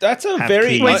would. That's a have very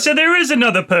keys. Wait, so there is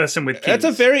another person with keys. That's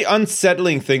a very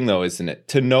unsettling thing, though, isn't it?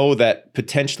 To know that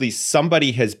potentially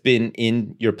somebody has been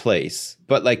in your place,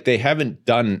 but like they haven't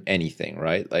done anything,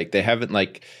 right? Like they haven't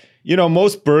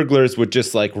most burglars would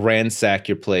just like ransack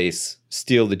your place,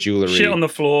 steal the jewelry, shit on the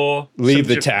floor, leave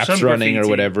the some taps running or graffiti.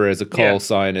 whatever as a call Yeah.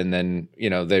 sign, and then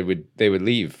they would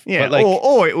leave. Yeah, but, like,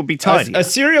 or it would be tidy. a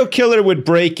serial killer would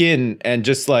break in and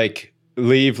just like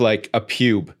leave like a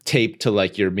pube taped to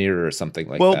like your mirror or something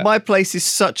like that. Well, my place is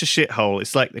such a shithole.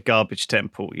 It's like the garbage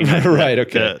temple. You know? Right,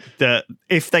 okay.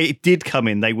 If they did come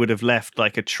in, they would have left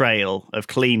like a trail of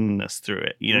cleanness through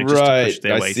it, just Right, to push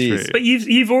their I way see. through. But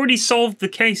you've already solved the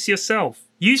case yourself.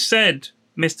 You said,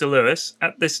 Mr. Lewis,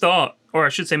 at the start, or I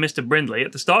should say Mr. Brindley,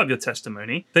 at the start of your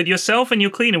testimony, that yourself and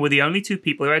your cleaner were the only two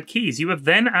people who had keys. You have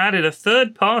then added a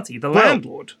third party, the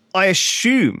landlord. I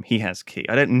assume he has a key.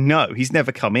 I don't know. He's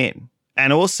never come in.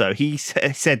 And also, he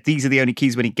said these are the only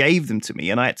keys when he gave them to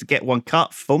me, and I had to get one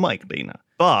cut for my cleaner.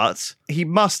 But he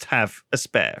must have a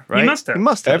spare, right? He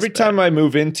must have. Every time I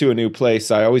move into a new place,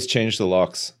 I always change the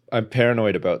locks. I'm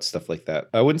paranoid about stuff like that.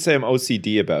 I wouldn't say I'm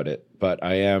OCD about it, but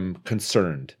I am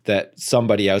concerned that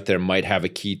somebody out there might have a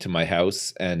key to my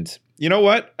house. And you know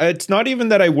what? It's not even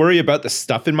that I worry about the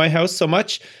stuff in my house so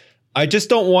much. I just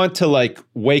don't want to like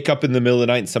wake up in the middle of the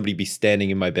night and somebody be standing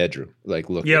in my bedroom. Like,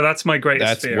 look. Yeah, that's my greatest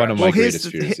That's fear. one of my greatest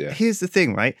fears. Yeah. Here's the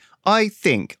thing, right? I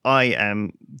think I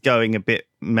am going a bit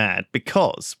mad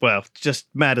because, well, just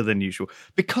madder than usual.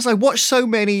 Because I watch so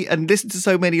many and listen to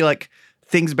so many like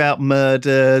things about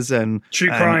murders and True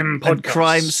crime and podcasts.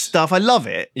 crime stuff. I love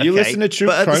it. You listen to true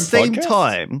but crime at the same podcasts?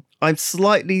 time, I'm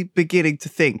slightly beginning to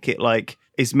think it like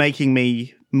is making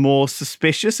me more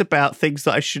suspicious about things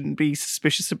that I shouldn't be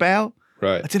suspicious about.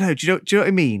 Right. I don't know. Do you know what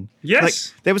I mean? Yes.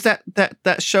 Like there was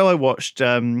that show I watched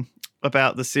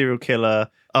about the serial killer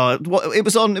It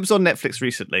was on Netflix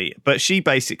recently, but she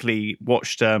basically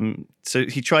watched. So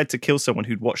he tried to kill someone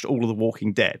who'd watched all of The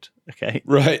Walking Dead. Okay,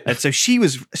 right. And so she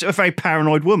was a very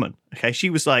paranoid woman. Okay,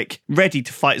 she was like ready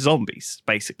to fight zombies,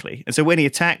 basically. And so when he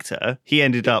attacked her, he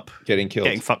ended up getting killed,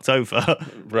 getting fucked over.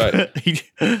 Right.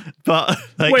 But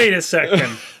like, wait a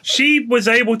second, she was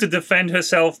able to defend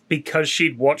herself because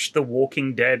she'd watched The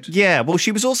Walking Dead. Yeah, well,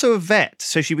 she was also a vet,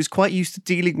 so she was quite used to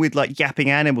dealing with like yapping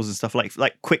animals and stuff,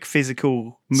 like quick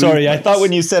physical movements. Sorry, I thought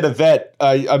when you said a vet,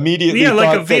 I immediately thought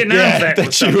like a Vietnam vet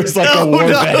that she was like a war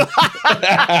vet.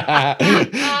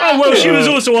 Oh well, she was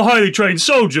also a highly trained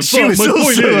soldier. She was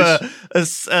also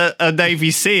a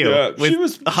Navy SEAL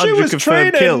with 100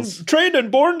 confirmed kills. Trained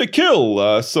and born to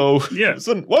kill, so yeah,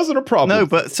 wasn't a problem. No,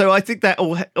 but so I think that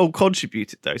all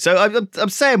contributed though. So I'm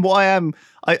saying what I am.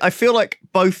 I feel like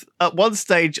both at one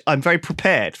stage I'm very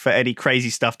prepared for any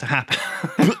crazy stuff to happen.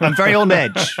 I'm very on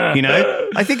edge, you know.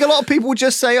 I think a lot of people would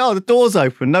just say, "Oh, the door's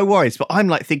open, no worries." But I'm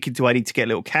like thinking, do I need to get a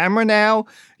little camera now?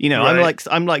 You know, right.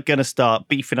 I'm like going to start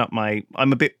beefing up my.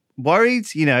 I'm a bit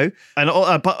worried, you know,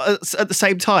 and but at the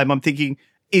same time, I'm thinking,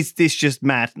 is this just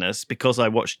madness because I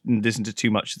watched and listened to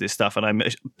too much of this stuff, and I'm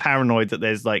paranoid that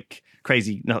there's like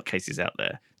crazy nutcases out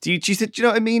there. Do you know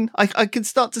what I mean? I can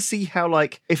start to see how,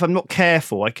 like, if I'm not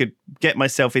careful, I could get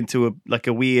myself into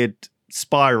a weird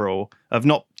spiral of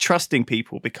not trusting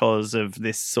people because of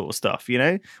this sort of stuff, you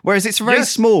know? Whereas it's very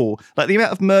small. Like, the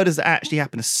amount of murders that actually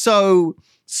happen are so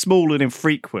small and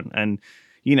infrequent, and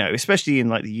you know, especially in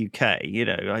like the UK, you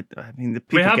know, I mean, the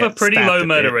people we have a pretty low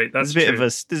murder rate. That's true.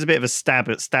 There's a bit of a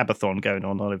stabathon going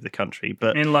on all over the country,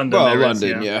 but in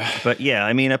London, yeah. But yeah,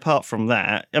 I mean, apart from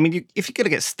that, I mean, if you're gonna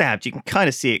get stabbed, you can kind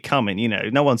of see it coming. You know,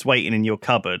 no one's waiting in your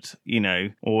cupboard, you know,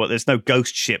 or there's no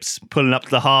ghost ships pulling up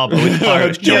to the harbour with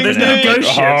pirates. There's no ghost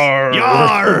ships.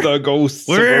 Yar! The ghosts.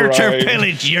 We're to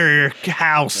pillage your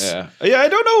house. Yeah. I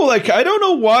don't know. Like, I don't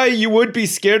know why you would be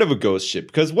scared of a ghost ship,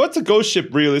 because what's a ghost ship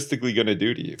realistically gonna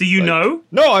do to you? Do you know?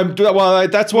 No,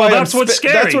 that's why. That's what's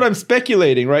scary. That's what I'm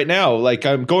speculating right now. Like,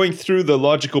 I'm going through the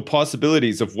logical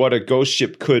possibilities of what a ghost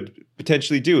ship could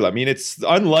potentially do. I mean, it's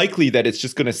unlikely that it's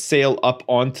just going to sail up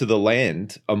onto the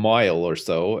land a mile or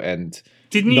so and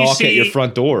knock at your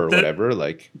front door or whatever.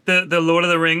 Like the Lord of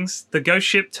the Rings, the ghost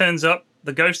ship turns up.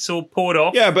 The ghosts all poured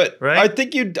off. Yeah, but right? I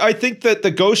think that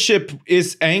the ghost ship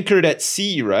is anchored at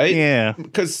sea, right? Yeah.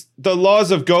 Because the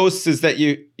laws of ghosts is that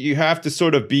you have to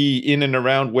sort of be in and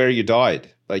around where you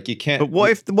died. Like, you can't. But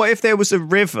what if there was a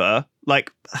river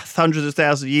like hundreds of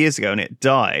thousands of years ago and it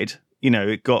died? You know,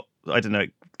 it got, I don't know,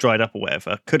 dried up or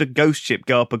whatever. Could a ghost ship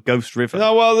go up a ghost river?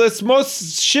 No, well,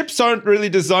 most ships aren't really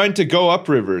designed to go up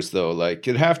rivers, though. Like,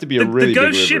 it'd have to be a really big river.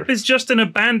 The ghost ship is just an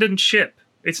abandoned ship.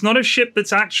 It's not a ship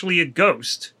that's actually a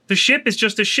ghost. The ship is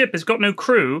just a ship. It's got no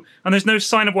crew, and there's no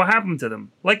sign of what happened to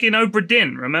them. Like in Obra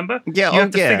Dinn, remember? Yeah, you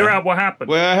have to figure out what happened.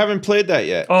 Well, I haven't played that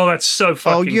yet. Oh, that's so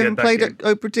fucking good. Oh, you haven't played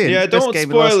Obra Dinn? Yeah, don't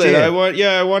spoil it.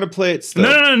 I want to play it still.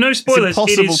 No spoilers. It's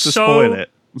impossible to spoil it.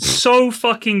 So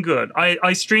fucking good.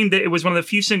 I streamed it. It was one of the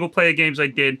few single-player games I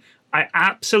did. I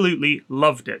absolutely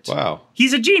loved it. Wow.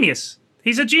 He's a genius.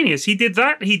 He did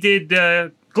that. He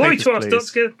did... Glory to us,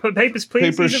 Papers,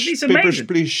 Please. He's amazing. Papers,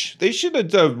 Please. They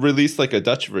should have released like a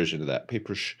Dutch version of that.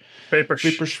 Papers,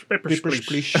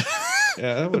 Please.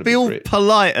 Yeah, that would be all great.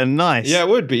 Polite and nice. Yeah, it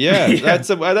would be. Yeah, that's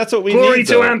what we Glory need.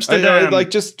 Glory to Amsterdam. I like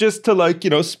just to like, you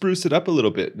know, spruce it up a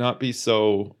little bit, not be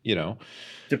so, you know,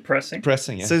 depressing.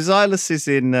 Yeah. So Xylus is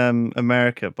in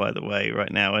America, by the way, right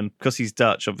now, and because he's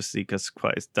Dutch, obviously, because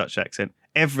quite his Dutch accent.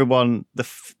 Everyone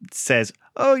says,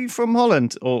 "Oh, you from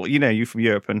Holland?" Or, you know, you from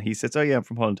Europe, and he says, "Oh yeah, I'm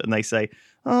from Holland," and they say,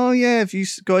 "Oh yeah, have you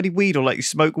got any weed or like you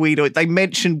smoke weed?" Or they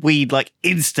mention weed like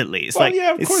instantly. It's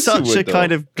it's such a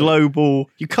kind of global.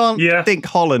 You can't think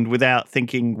Holland without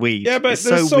thinking weed. Yeah, but it's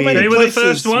there's so many they were the places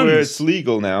first ones. where it's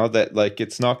legal now that like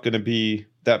it's not going to be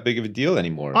that big of a deal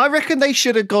anymore. I reckon they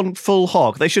should have gone full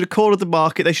hog. They should have cornered the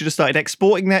market. They should have started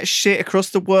exporting that shit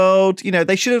across the world. You know,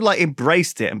 they should have like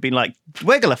embraced it and been like,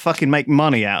 we're gonna fucking make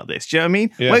money out of this. Do you know what I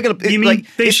mean? Yeah. We're gonna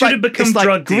they should have become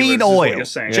drug green dealers, oil. Is what you're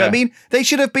saying. Do you know what I mean? They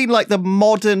should have been like the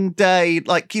modern day,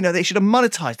 like, you know, they should have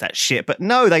monetized that shit. But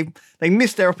no, they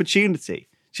missed their opportunity.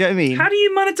 Do you know what I mean? How do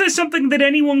you monetize something that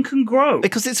anyone can grow?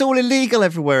 Because it's all illegal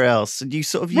everywhere else, and you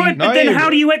sort of right. But then how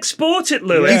do you export it,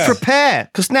 Lewis? You prepare,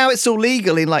 because now it's all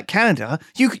legal in like Canada.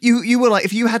 You were like,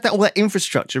 if you had all that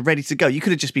infrastructure ready to go, you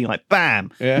could have just been like, bam,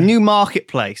 new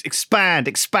marketplace, expand.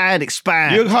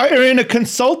 You hire in a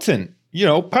consultant.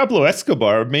 Pablo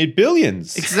Escobar made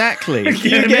billions. Exactly.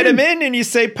 You get him in and you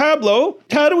say, Pablo,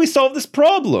 how do we solve this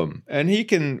problem? And he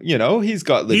can, he's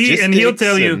got logistics. And he'll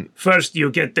tell you, first you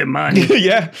get the money.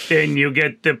 Yeah. Then you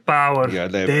get the power. Yeah,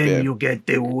 then you get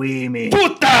the women.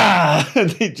 Puta! And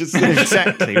they just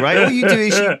exactly, right? All you do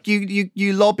is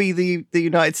you lobby the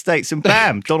United States and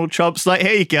bam, Donald Trump's like,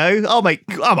 here you go. I'll make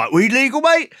weed legal,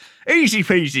 mate. Easy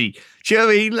peasy. Do you know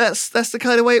what I mean? That's the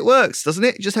kind of way it works, doesn't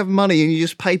it? You just have money and you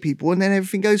just pay people and then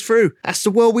everything goes through. That's the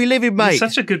world we live in, mate. It's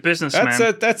such a good business,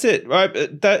 man. That's it. Right?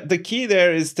 The key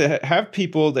there is to have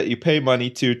people that you pay money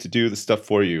to do the stuff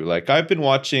for you. Like I've been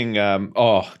watching, do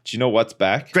you know what's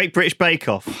back? Great British Bake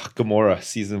Off. Gomorrah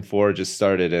season 4 just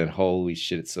started and holy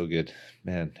shit, it's so good.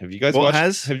 Man, have you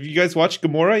guys watched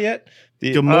Gomorrah yet?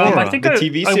 Gomorrah. I think the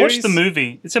TV series? I watched the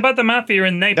movie. It's about the mafia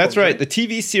in Naples. That's right. The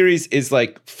TV series is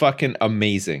like fucking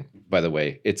amazing, by the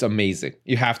way. It's amazing.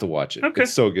 You have to watch it. Okay.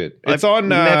 It's so good. It's on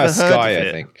Sky,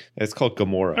 I think. It's called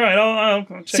Gomorrah. All right, I'll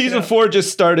check Season it out. 4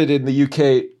 just started in the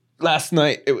UK last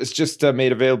night. It was just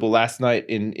made available last night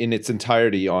in its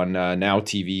entirety on Now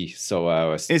TV.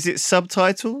 So is it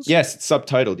subtitles? Yes, it's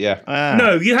subtitled. Yeah.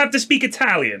 No, you have to speak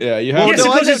Italian. Yeah, you have. Well, to.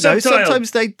 no, I don't know.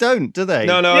 Sometimes they don't, do they?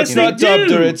 No, yes, it's not do.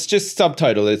 dubbed or it's just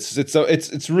subtitled.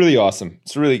 It's really awesome.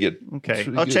 It's really good. Okay,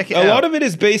 really I'll good. check it out. A lot of it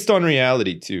is based on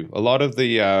reality too. A lot of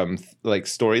the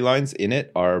storylines in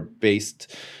it are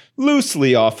based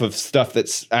loosely off of stuff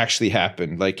that's actually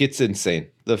happened. Like it's insane.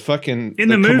 The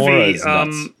movie,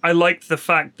 I liked the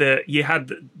fact that you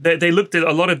had they looked at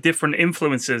a lot of different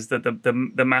influences that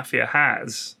the mafia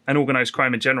has and organized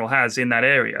crime in general has in that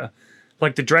area,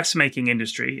 like the dressmaking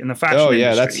industry and the fashion industry. Oh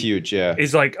yeah, that's huge. Yeah,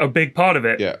 is like a big part of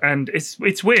it. Yeah, and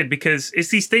it's weird because it's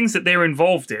these things that they're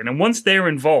involved in, and once they're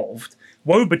involved,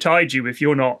 woe betide you if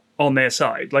you're not on their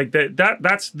side. Like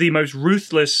that's the most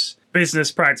ruthless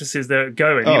business practices that are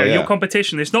going. Your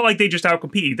competition, it's not like they just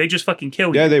outcompete you, they just fucking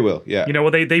kill you. Yeah, they will. Yeah.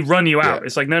 They run you out. Yeah.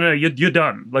 It's like, no, you're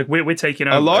done. Like we're taking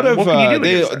over. A lot of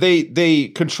they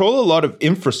control a lot of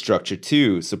infrastructure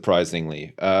too,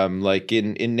 surprisingly. Like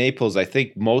in Naples, I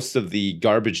think most of the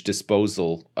garbage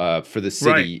disposal for the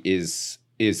city is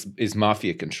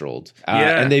mafia controlled.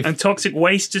 And toxic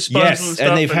waste disposal. Yes, and stuff,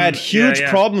 and they've had huge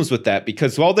problems with that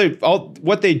because what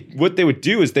they would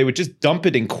do is they would just dump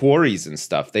it in quarries and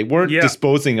stuff. They weren't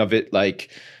disposing of it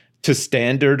like to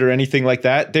standard or anything like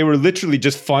that. They were literally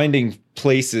just finding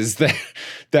places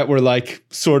that were like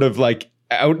sort of like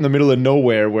out in the middle of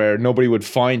nowhere where nobody would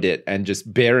find it and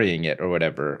just burying it or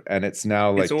whatever. And it's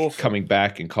now like coming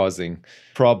back and causing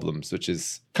problems, which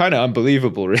is kind of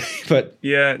unbelievable, really. But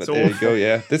yeah, but there you go.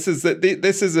 Yeah, this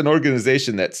is an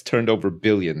organization that's turned over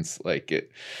billions. Like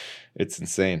it's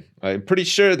insane. I'm pretty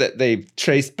sure that they've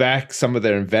traced back some of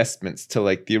their investments to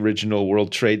like the original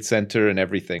World Trade Center and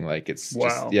everything. Like it's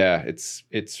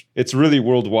it's really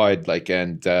worldwide. Like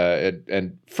and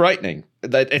frightening.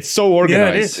 That it's so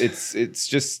organized. Yeah, it is. It's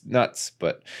just nuts.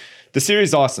 But the series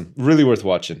is awesome. Really worth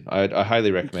watching. I highly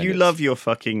recommend it. You love your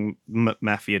fucking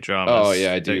Mafia dramas. Oh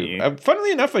yeah, I do.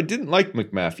 Funnily enough, I didn't like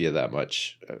McMafia that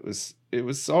much. It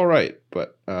was all right,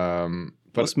 but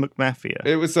what's McMafia?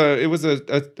 It was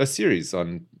a series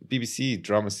on BBC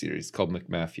drama series called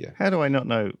McMafia. How do I not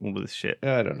know all of this shit?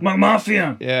 I don't know.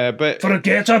 McMafia. Yeah, but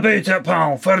forget about it,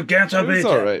 pal. Forget about it. It's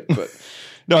all right, but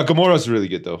no, Gomorrah's really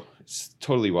good though.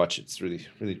 Totally watch it. It's really,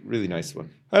 really, really nice one.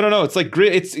 I don't know. It's like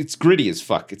it's gritty as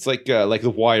fuck. It's like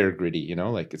The Wire gritty.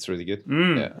 Like it's really good.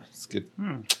 Yeah, it's good.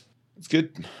 It's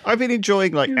good. I've been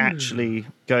enjoying actually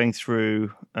going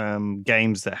through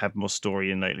games that have more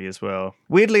story in lately as well.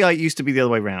 Weirdly, I used to be the other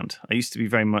way around. I used to be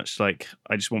very much like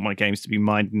I just want my games to be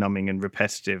mind-numbing and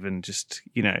repetitive and just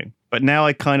But now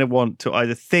I kind of want to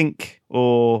either think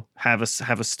or have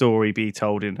a story be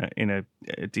told in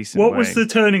a decent way. What was the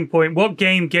turning point? What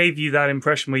game gave you that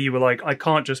impression where you were like, I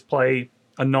can't just play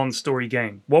a non-story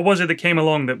game? What was it that came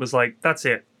along that was like, that's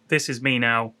it. This is me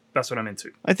now. That's what I'm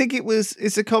into. I think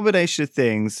it's a combination of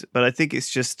things, but I think it's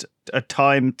just a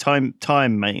time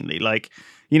mainly. Like,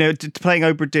 playing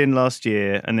Obra Dinn last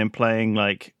year and then playing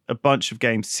like a bunch of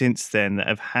games since then that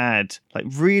have had like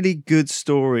really good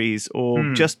stories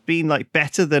or just been like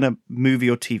better than a movie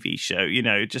or TV show,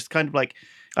 just kind of like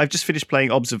I've just finished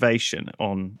playing Observation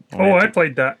on I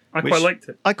played that. I quite liked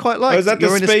it. I quite liked. Oh, is that You're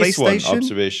the in a space one station?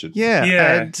 observation? Yeah.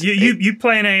 And You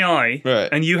play an AI, Right.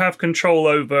 and you have control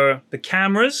over the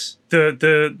cameras.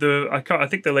 I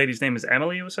think the lady's name is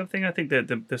Emily or something. I think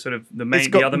the sort of the main, it's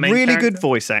got the other main really character. good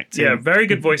voice acting. Yeah, very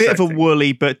good voice Bit acting. of a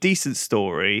woolly but decent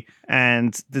story,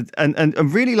 and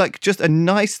really like just a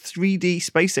nice 3D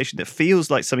space station that feels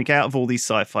like something out of all these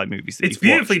sci-fi movies. That It's you've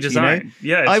beautifully watched, designed.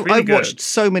 You know? Yeah, it's really I've good. watched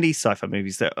so many sci-fi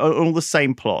movies that are all the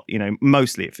same plot. You know,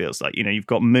 mostly it feels like, you know, you've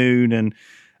got Moon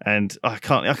and I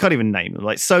can't even name them.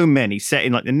 Like so many set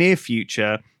in like the near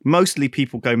future. Mostly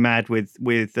people go mad with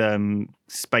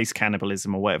space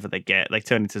cannibalism or whatever they get. They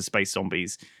turn into space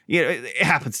zombies. You know, it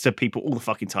happens to people all the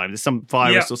fucking time. There's some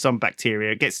virus or some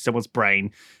bacteria gets to someone's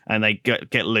brain and they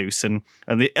get loose, and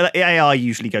the AI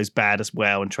usually goes bad as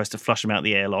well and tries to flush them out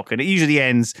the airlock, and it usually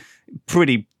ends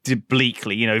pretty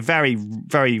bleakly. You know, very,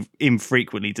 very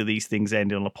infrequently do these things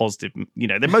end on a positive. You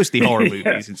know, they're mostly horror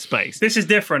movies in space. This is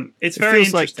different. It's It very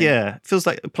feels like, interesting. it feels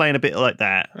like playing a bit like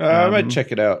that. I might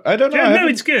check it out. I don't know. Yeah, no,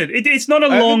 it's good. It's not a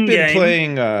long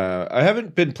game. I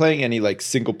haven't been playing any like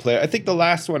single player. I think the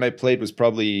last one I played was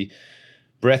probably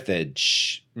Breath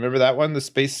Edge. Remember that one, the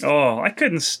space? Oh, I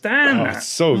couldn't stand that. It's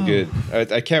so good.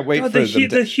 I can't wait God, for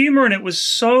the humor in it was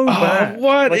so bad.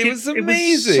 What? Like, it was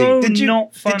amazing. It was so did you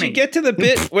not funny. Did you get to the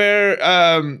bit where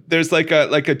there's like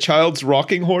a child's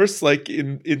rocking horse like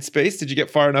in space? Did you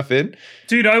get far enough in?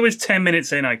 Dude, I was 10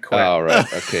 minutes in. I quit. Oh,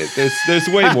 right. Okay. There's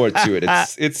way more to it.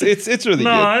 It's really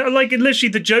No, good. like literally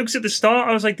the jokes at the start.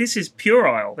 I was like, "This is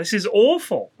puerile. This is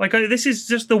awful. Like this is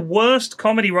just the worst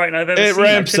comedy writing I've ever It seen."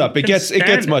 ramps up. It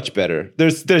gets much better.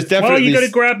 There's definitely. Well, you got to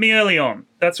grab me early on.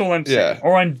 That's all I'm saying. Yeah.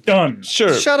 Or I'm done.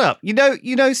 Sure. Shut up. You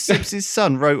know Sips'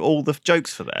 son wrote all the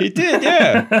jokes for that. He did,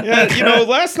 yeah. Yeah, you know,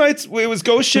 last night's it was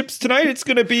Ghost Ships. Tonight it's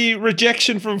going to be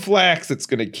Rejection from Flax. That's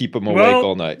going to keep him awake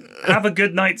all night. Have a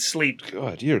good night's sleep.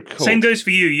 God, you're cold. Same goes for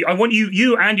you. I want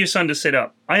you and your son to sit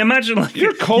up. I imagine like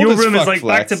You're cold your as room is fuck, like back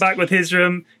Flax. to back with his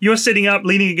room. You're sitting up,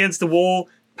 leaning against the wall.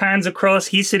 Pans across.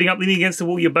 He's sitting up, leaning against the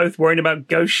wall. You're both worrying about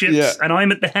ghost ships, Yeah. and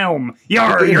I'm at the helm.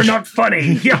 Yar! You're not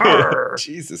funny. Yar!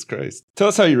 Jesus Christ. Tell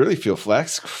us how you really feel,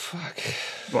 Flax. Fuck.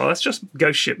 Well, that's just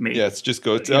ghost ship me. Yeah, it's just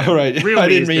ghost. Yeah, All right. real I me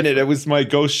didn't is mean it. different. It was my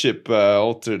Ghost Ship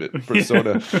alternate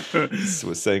persona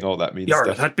was saying all that mean Yar!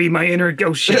 stuff. That be my inner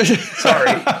ghost ship. Sorry.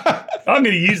 I'm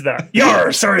going to use that.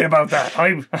 Yar! Sorry about that.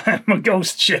 I'm a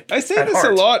ghost ship. I say at this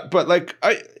heart. a lot, but like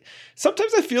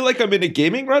sometimes I feel like I'm in a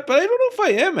gaming rut, but I don't know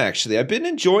if I am actually. I've been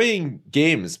enjoying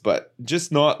games, but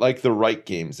just not like the right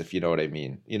games, if you know what I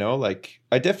mean. You know, like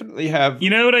I definitely have. You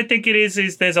know what I think it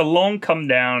is there's a long come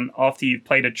down after you've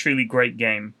played a truly great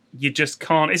game. You just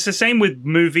can't. It's the same with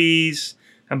movies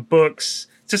and books.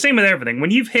 It's the same with everything.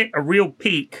 When you've hit a real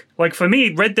peak, like for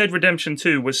me, Red Dead Redemption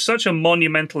 2 was such a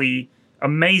monumentally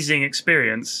amazing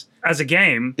experience as a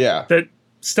game. Yeah. That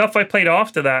stuff I played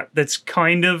after that's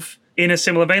kind of in a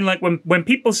similar vein. Like when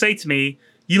people say to me,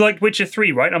 "You liked Witcher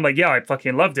 3, right?" I'm like, "Yeah, I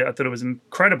fucking loved it. I thought it was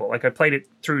incredible. Like I played it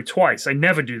through twice. I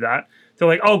never do that." They're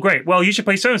like, "Oh, great. Well, you should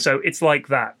play so-and-so. It's like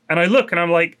that." And I look and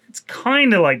I'm like, it's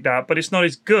kind of like that, but it's not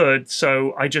as good,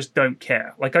 so I just don't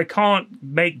care. Like I can't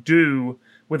make do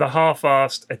with a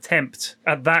half-assed attempt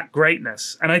at that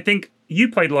greatness. And I think you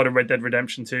played a lot of Red Dead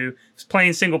Redemption 2. It's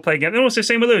playing single-player games. And also,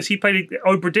 same with Lewis. He played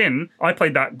Obra Dinn. I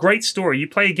played that. Great story. You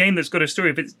play a game that's got a story.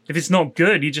 If it's not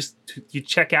good, you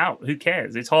check out. Who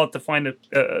cares? It's hard to find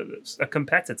a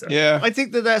competitor. Yeah. I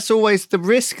think that's always the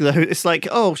risk, though. It's like,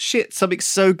 oh shit, something's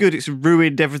so good, it's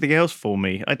ruined everything else for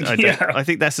me. I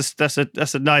think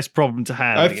that's a nice problem to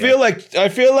have. I feel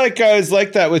like I was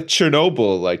like that with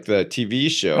Chernobyl, like the TV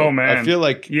show. Oh, man. I feel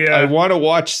like I want to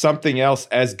watch something else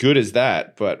as good as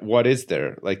that, but what is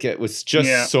there? Like it was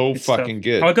just so fucking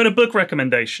good. I got a book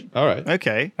recommendation. All right.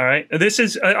 Okay. All right. This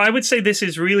is, I would say this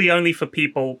is really only for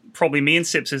people, probably me and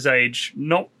Sips' age,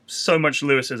 not so much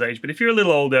Lewis's age, but if you're a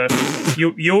little older,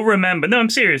 you'll remember, no, I'm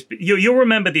serious, but you'll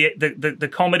remember the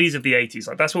comedies of the 80s.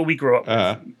 Like that's what we grew up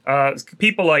with.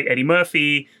 People like Eddie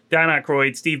Murphy, Dan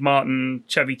Aykroyd, Steve Martin,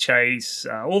 Chevy Chase,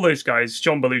 all those guys,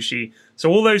 John Belushi.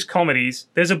 So all those comedies,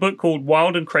 there's a book called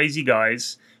Wild and Crazy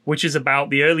Guys, which is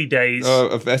about the early days,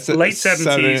 Of late 70s.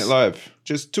 Saturday Night Live.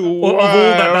 Just two all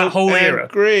that whole era.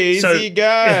 Crazy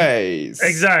guys.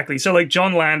 Exactly. So like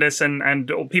John Landis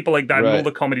and people like that, and all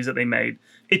the comedies that they made.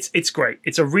 It's great.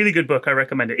 It's a really good book. I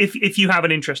recommend it if you have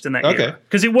an interest in that era,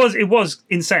 because it was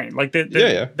insane. Like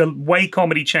the way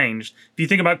comedy changed. If you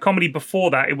think about comedy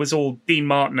before that, it was all Dean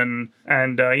Martin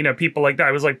and people like that.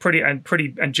 It was like pretty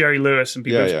and Jerry Lewis and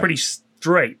people. It was pretty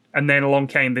straight. And then along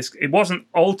came this. It wasn't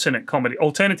alternative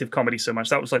comedy so much.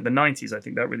 That was like the 90s. I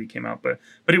think that really came out. But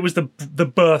it was the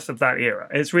birth of that era.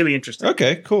 It's really interesting.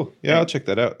 Okay, cool. Yeah, I'll check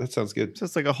that out. That sounds good.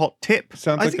 Sounds like a hot tip.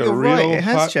 Sounds I like think a you're real right. It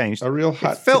has hot, changed. A real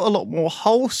hot. It felt a lot more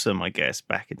wholesome, I guess,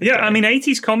 back in the day. Yeah, I mean,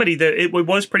 80s comedy. It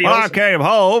was pretty. I Wholesome. came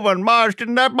home and Marge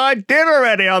didn't have my dinner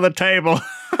ready on the table.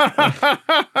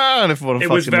 It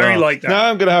was very like that. Now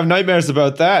I'm gonna have nightmares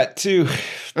about that too.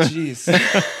 Jeez.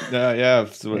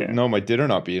 No, my dinner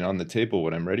not being on the table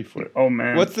when I'm ready for it. Oh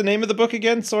man. What's the name of the book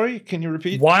again? Sorry, can you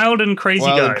repeat? Wild and Crazy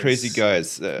Guys. Wild and Crazy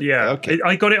Guys. Yeah. Okay.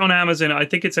 I got it on Amazon. I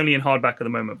think it's only in hardback at the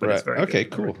moment, but it's very good. Okay,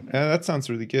 cool. Yeah, that sounds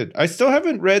really good. I still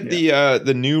haven't read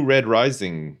the new Red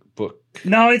Rising book.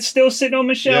 No, it's still sitting on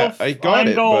my shelf. Yeah, I got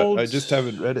it, gold. but I just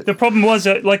haven't read it. The problem was,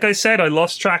 like I said, I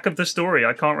lost track of the story.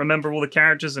 I can't remember all the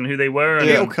characters and who they were. And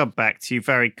It'll come back to you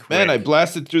very quick. Man, I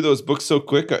blasted through those books so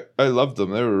quick. I loved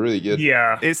them. They were really good.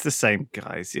 Yeah. It's the same,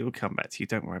 guys. It'll come back to you.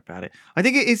 Don't worry about it. I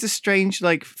think it is a strange,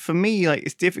 like, for me, like,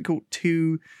 it's difficult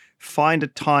to find a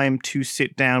time to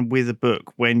sit down with a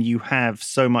book when you have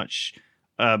so much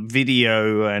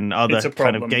video and other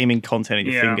kind of gaming content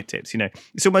at your fingertips. You know,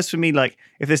 it's almost for me like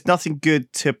if there's nothing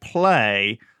good to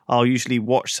play, I'll usually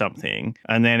watch something,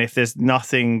 and then if there's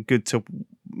nothing good to,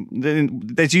 then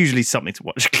there's usually something to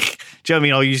watch. Do you know what I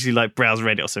mean? I'll usually like browse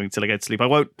Reddit or something till I go to sleep. I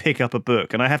won't pick up a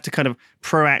book, and I have to kind of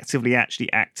proactively,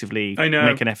 actively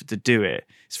make an effort to do it.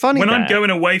 It's funny when I'm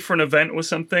going away for an event or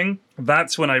something.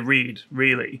 That's when I read,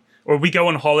 really. Or we go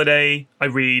on holiday, I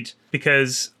read,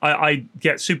 because I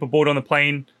get super bored on the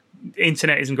plane.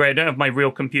 Internet isn't great. I don't have my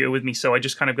real computer with me, so I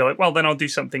just kind of go like, well, then I'll do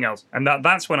something else. And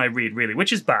that's when I read, really,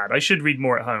 which is bad. I should read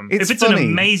more at home. If it's funny. An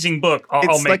amazing book, I'll make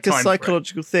time for it. It's like a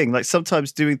psychological thing. Like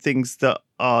sometimes doing things that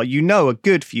are, are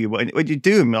good for you. When you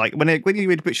do them, like when you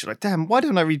read books, you're like, damn, why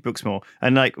don't I read books more?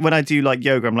 And like when I do like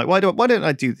yoga, I'm like, why don't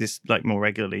I do this like more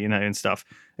regularly, and stuff.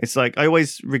 It's like I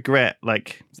always regret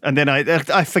and then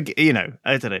I forget,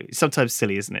 I don't know. Sometimes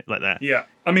silly, isn't it? Like that. Yeah.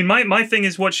 I mean, my thing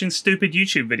is watching stupid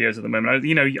YouTube videos at the moment.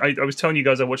 I was telling you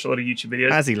guys I watch a lot of YouTube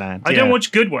videos. Azzyland. I don't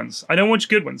watch good ones.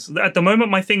 At the moment,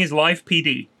 my thing is Live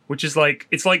PD, which is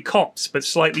it's like Cops, but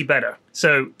slightly better.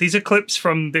 So these are clips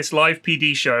from this Live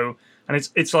PD show, and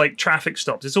it's like traffic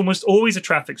stops. It's almost always a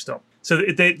traffic stop. So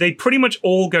they pretty much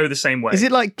all go the same way. Is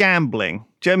it like gambling?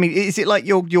 Do you know what I mean? Is it like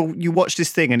you watch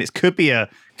this thing and it could be a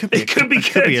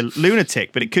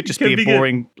lunatic, but it could just be a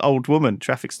boring old woman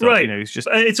traffic stop. Right.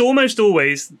 It's almost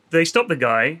always they stop the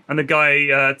guy, and the guy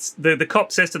the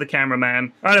cop says to the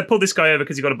cameraman, "All right, I pulled this guy over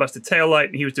because he got a busted taillight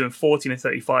and he was doing 40 and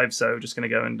 35, so just going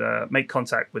to go and make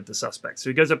contact with the suspect." So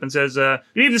he goes up and says, "You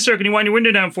leave the sir, can you wind your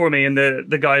window down for me?" And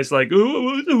the guy's like,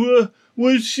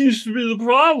 "What seems to be the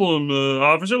problem,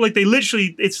 officer?" Like they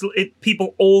literally,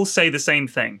 people all say the same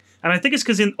thing. And I think it's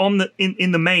because in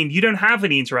the main, you don't have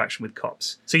any interaction with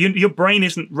cops. So your brain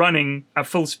isn't running at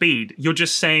full speed. You're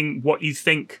just saying what you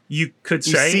think you could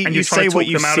say, and you're trying to talk them out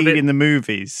of it. You say what you've seen in the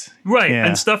movies. Right,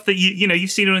 and stuff that you've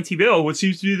seen it on TV. Oh, what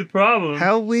seems to be the problem?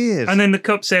 How weird. And then the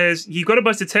cop says, "You got a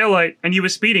busted taillight and you were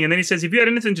speeding." And then he says, "Have you had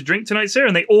anything to drink tonight, sir?"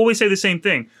 And they always say the same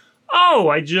thing. "Oh,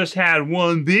 I just had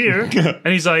one beer."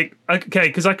 And he's like, "Okay,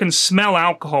 because I can smell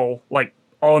alcohol,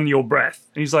 on your breath."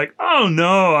 And he's like, "Oh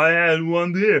no, I had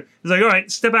one beer." He's like, "All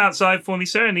right, step outside for me,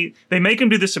 sir." And they make him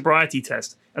do the sobriety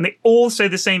test. And they all say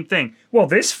the same thing. "Well,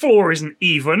 this floor isn't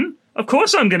even. Of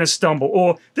course I'm going to stumble."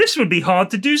 Or, "This would be hard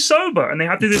to do sober." And they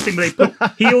have to do this thing where they put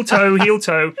heel, toe,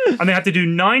 and they have to do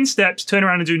 9 steps, turn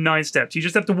around and do 9 steps. You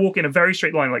just have to walk in a very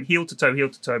straight line, like heel to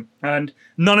toe. And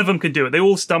none of them can do it. They're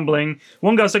all stumbling.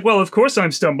 One guy's like, "Well, of course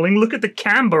I'm stumbling. Look at the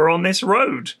camber on this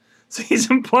road." So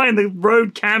he's implying the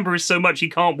road camber is so much he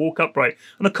can't walk upright.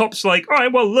 And the cop's like, "All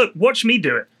right, well, look, watch me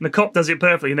do it." And the cop does it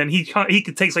perfectly. And then he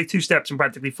takes 2 steps and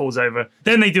practically falls over.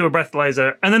 Then they do a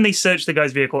breathalyzer. And then they search the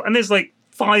guy's vehicle. And there's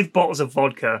 5 bottles of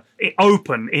vodka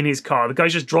open in his car. The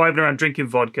guy's just driving around drinking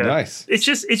vodka. Nice. It's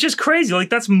just crazy.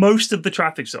 That's most of the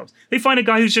traffic stops. They find a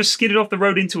guy who's just skidded off the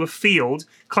road into a field,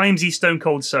 claims he's stone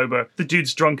cold sober. The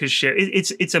dude's drunk as shit.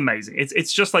 It's amazing.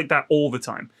 It's just like that all the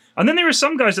time. And then there are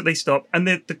some guys that they stop, and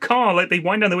the car, they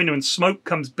wind down the window and smoke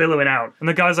comes billowing out. And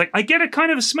the guy's like, "I get a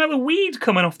kind of a smell of weed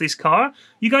coming off this car.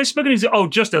 You guys smoking?" He's like, "Oh,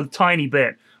 just a tiny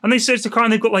bit." And they search the car,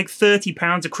 and they've got 30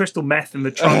 pounds of crystal meth in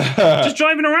the trunk, just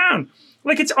driving around.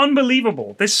 It's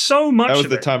unbelievable. There's so much of it. That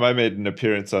was the time I made an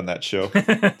appearance on that show.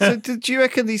 So do you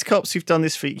reckon these cops who've done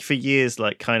this for years,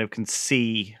 kind of can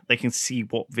see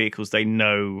what vehicles they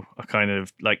know are kind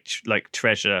of like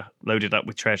treasure, loaded up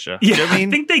with treasure? Yeah, you know what I mean?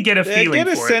 I think they get a feeling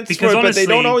for it. Because honestly, but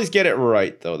they don't always get it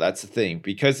right, though. That's the thing.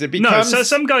 Because it becomes... No, so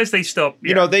some guys they stop.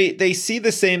 Yeah. They see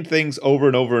the same things over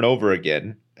and over and over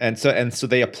again. And so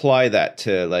they apply that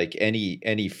to like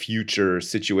any future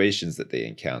situations that they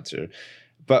encounter,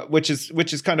 but which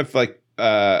is kind of like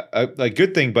a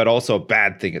good thing, but also a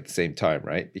bad thing at the same time,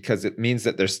 right? Because it means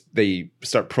that they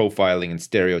start profiling and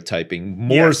stereotyping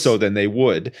more so than they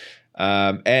would,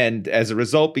 and as a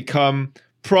result become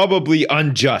probably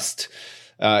unjust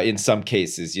in some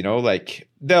cases. You know, like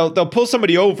they'll pull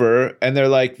somebody over and they're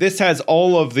like, this has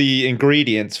all of the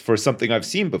ingredients for something I've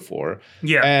seen before.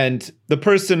 Yeah. And the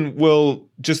person will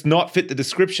just not fit the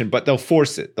description, but they'll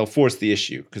force it. They'll force the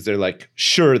issue because they're like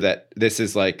sure that this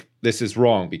is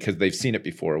wrong because they've seen it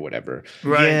before or whatever.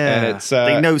 Right. Yeah. And it's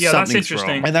they know something's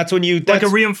wrong. And that's when you like a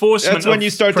reinforcement. That's when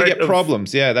you start to get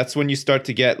problems. Yeah, that's when you start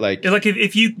to get like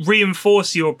if you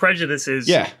reinforce your prejudices.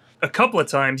 Yeah. A couple of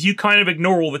times, you kind of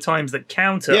ignore all the times that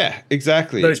counter. Yeah,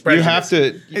 exactly. Those you have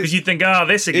to because you think,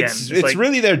 this again. It's like,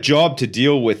 really their job to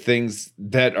deal with things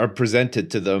that are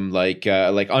presented to them like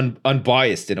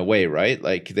unbiased in a way, right?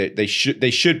 Like they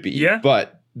should be. Yeah.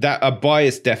 But that a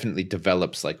bias definitely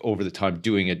develops like over the time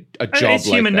doing a job it's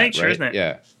like human that, nature, right? isn't it?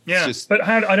 Yeah. Yeah. But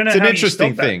I don't know it's how an interesting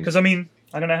you stop thing. Because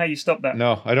I don't know how you stop that.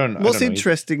 No, I don't. What's I don't know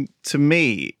interesting to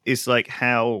me is like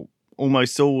how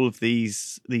almost all of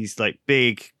these like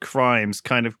big crimes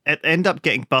kind of end up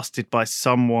getting busted by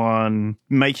someone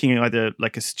making either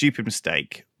like a stupid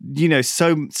mistake. You know,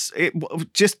 so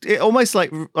it almost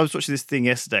like I was watching this thing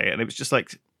yesterday, and it was just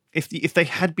like if they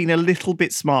had been a little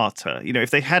bit smarter, you know,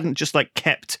 if they hadn't just like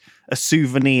kept a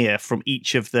souvenir from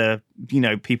each of the, you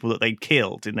know, people that they'd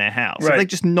killed in their house. Right. If they'd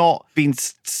just not been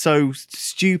so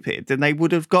stupid, then they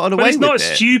would have gotten away with it. But it's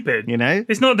not stupid. You know?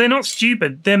 It's not. They're not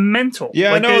stupid. They're mental.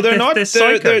 Yeah, like, no, they're not.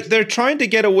 They're They're trying to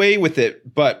get away with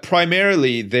it, but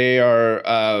primarily they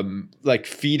are like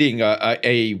feeding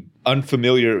a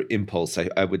unfamiliar impulse.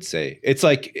 I would say it's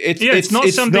like it's not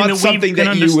something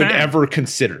that you would ever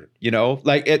consider. You know,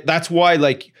 like that's why,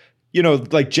 like, you know,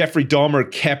 like Jeffrey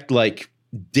Dahmer kept like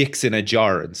dicks in a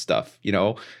jar and stuff. You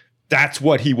know, that's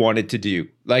what he wanted to do.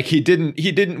 Like he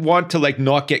didn't want to like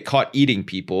not get caught eating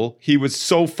people. He was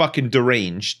so fucking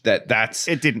deranged that's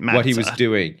it didn't matter what he was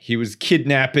doing. He was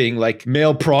kidnapping like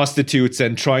male prostitutes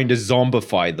and trying to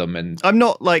zombify them. And I'm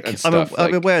not like I'm stuff,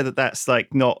 aware that that's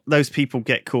like not those people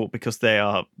get caught because they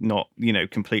are not, you know,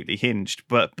 completely hinged.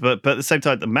 But at the same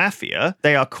time, the mafia,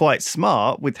 they are quite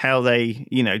smart with how they,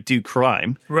 you know, do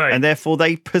crime, right? And therefore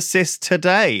they persist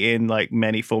today in like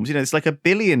many forms. You know, it's like $1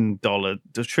 billion,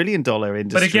 $1 trillion industry.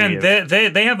 But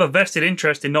again, they have a vested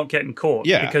interest in not getting caught,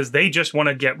 because they just want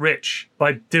to get rich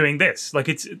by doing this. Like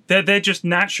they're just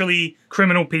naturally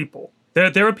criminal people.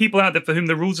 There are people out there for whom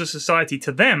the rules of society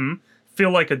to them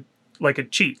feel like a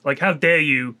cheat. Like, how dare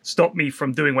you stop me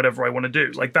from doing whatever I want to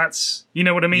do? Like, that's, you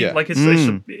know what I mean? Yeah. Like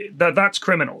that's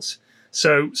criminals.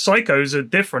 So psychos are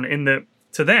different in that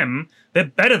to them they're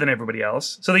better than everybody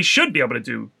else, so they should be able to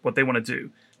do what they want to do.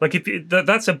 Like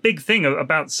that's a big thing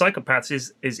about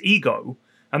psychopaths is ego.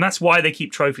 And that's why they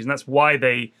keep trophies, and that's why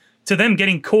to them,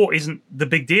 getting caught isn't the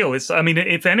big deal. It's, I mean,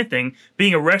 if anything,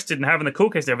 being arrested and having the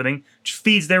court case and everything just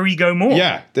feeds their ego more.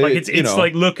 Yeah. It's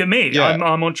like, look at me. Yeah.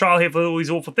 I'm on trial here for all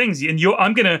these awful things. And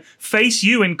I'm going to face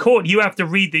you in court. You have to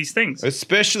read these things.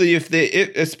 Especially if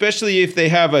they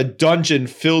have a dungeon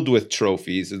filled with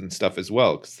trophies and stuff as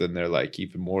well. Because then they're like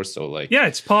even more so like... Yeah,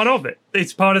 it's part of it.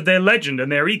 It's part of their legend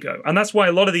and their ego. And that's why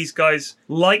a lot of these guys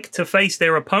like to face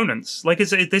their opponents. Like,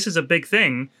 this is a big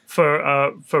thing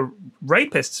for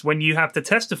rapists when you have to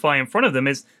testify in front of them.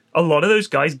 Is a lot of those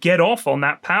guys get off on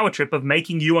that power trip of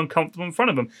making you uncomfortable in front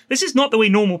of them. This is not the way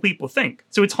normal people think.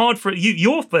 So it's hard for you.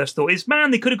 Your first thought is,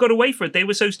 man, they could have got away for it. They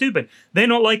were so stupid. They're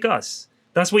not like us.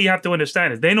 That's what you have to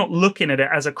understand, is they're not looking at it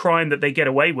as a crime that they get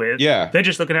away with. Yeah. They're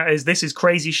just looking at it as, this is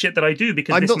crazy shit that I do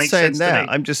because I'm this not makes saying sense that. to me.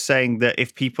 I'm just saying that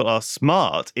if people are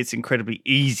smart, it's incredibly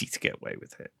easy to get away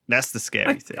with it. That's the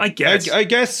scary thing. I guess. I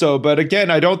guess so, but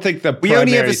again, I don't think the we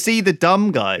only ever see the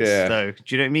dumb guys, though.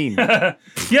 Do you know what I mean?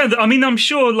 Yeah, I mean, I'm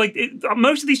sure, like,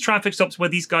 most of these traffic stops where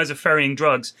these guys are ferrying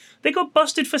drugs, they got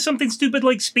busted for something stupid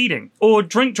like speeding or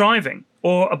drink driving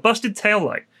or a busted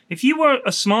taillight. If you were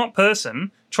a smart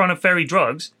person trying to ferry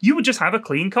drugs, you would just have a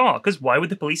clean car, because why would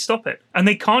the police stop it? And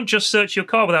they can't just search your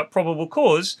car without probable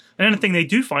cause, and anything they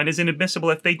do find is inadmissible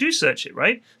if they do search it,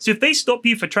 right? So if they stop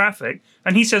you for traffic,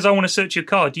 and he says, I want to search your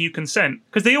car, do you consent?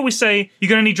 Because they always say, you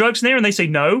got any drugs in there? And they say,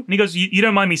 no. And he goes, you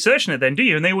don't mind me searching it then, do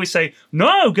you? And they always say,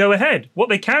 no, go ahead. What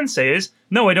they can say is,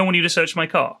 no, I don't want you to search my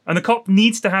car. And the cop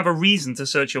needs to have a reason to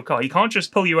search your car. He can't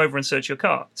just pull you over and search your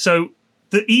car. So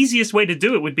The easiest way to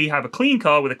do it would be have a clean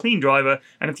car with a clean driver,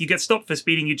 and if you get stopped for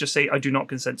speeding, you just say, I do not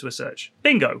consent to a search.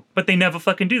 Bingo. But they never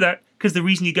fucking do that, because the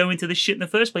reason you go into this shit in the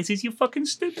first place is you're fucking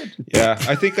stupid. Yeah,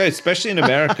 I think especially in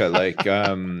America, like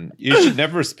you should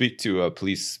never speak to a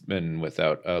policeman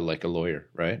without like a lawyer,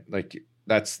 right? Like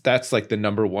that's like the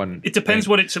number one. It depends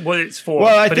thing. what it's for.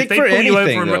 Well, I but think if they for pull you over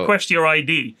anything, and though, request your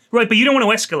ID, right? But you don't want to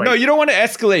escalate. No, you don't want to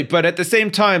escalate. But at the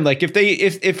same time, like if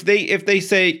they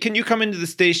say, can you come into the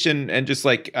station and just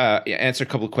like answer a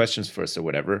couple of questions for us or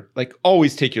whatever? Like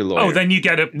always take your lawyer. Oh, then you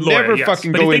get a lawyer. Never yes.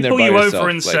 fucking but go if in they there pull by you yourself, over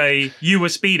and like, say you were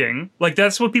speeding, like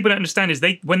that's what people don't understand is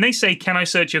when they say, can I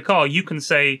search your car? You can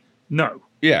say no.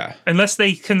 Yeah. Unless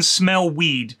they can smell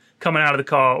weed coming out of the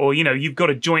car, or you've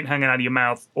got a joint hanging out of your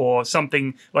mouth, or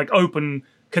something like open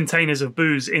containers of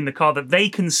booze in the car that they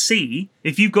can see.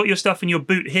 If you've got your stuff in your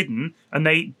boot hidden and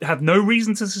they have no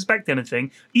reason to suspect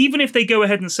anything, even if they go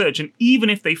ahead and search, and even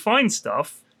if they find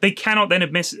stuff, they cannot then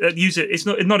use it. It's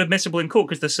not admissible in court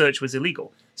because the search was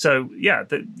illegal. So yeah,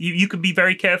 you can be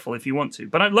very careful if you want to.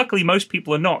 But luckily, most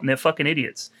people are not, and they're fucking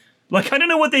idiots. Like, I don't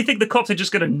know what they think the cops are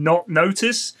just going to not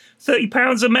notice 30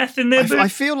 pounds of meth in their boot. I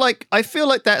feel like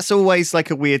that's always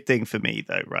like a weird thing for me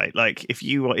though, right? Like if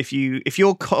you're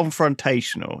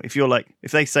confrontational,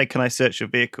 if they say, can I search your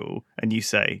vehicle? And you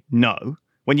say no,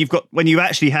 when you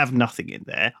actually have nothing in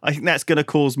there, I think that's going to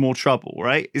cause more trouble,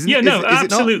 right?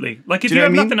 Absolutely. Like if you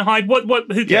have nothing to hide, who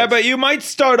cares? Yeah, but you might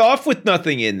start off with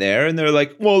nothing in there and they're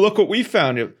like, well, look what we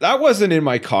found. That wasn't in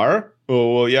my car.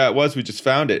 Oh, well, yeah, it was. We just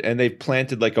found it. And they've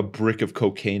planted like a brick of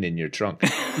cocaine in your trunk. So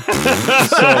you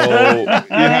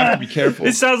have to be careful.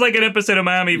 It sounds like an episode of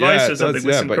Miami Vice or something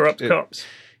with some corrupt cops.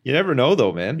 You never know,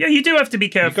 though, man. Yeah, you do have to be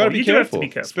careful. You got to be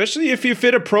careful. Especially if you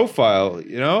fit a profile,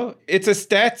 It's a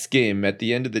stats game at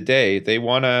the end of the day. They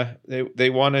want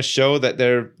to show that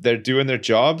they're doing their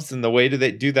jobs, and the way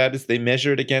they do that is they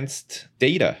measure it against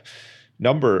data.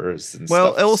 Numbers and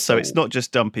well, stuff. Also, it's not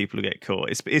just dumb people who get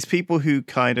caught. It's people who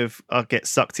kind of get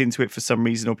sucked into it for some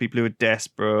reason, or people who are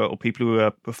desperate, or people who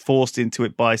are forced into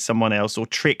it by someone else, or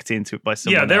tricked into it by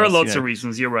someone else. Yeah, there are lots of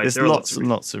reasons. You're right. There's lots and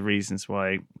lots of reasons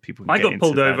why people get got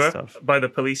pulled into over stuff. by the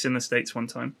police in the States one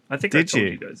time. I think I told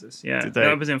you guys this. Yeah,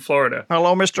 I was in Florida.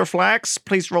 Hello, Mr. Flax.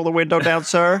 Please roll the window down,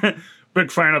 sir. Big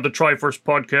fan of the Triforce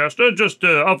podcast.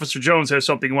 Officer Jones has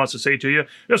something he wants to say to you.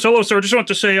 Yes, hello, sir. Just want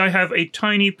to say I have a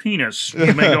tiny penis.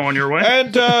 You may go on your way.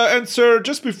 And sir,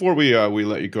 just before we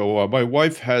let you go, my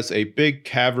wife has a big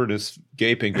cavernous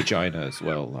gaping vagina as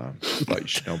well. Thought you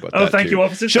should know about that. Oh, thank you,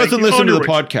 officer. She doesn't listen to the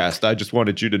podcast. I just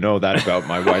wanted you to know that about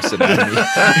my wife's anatomy.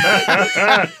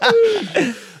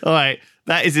 All right.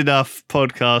 That is enough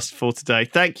podcast for today.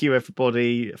 Thank you,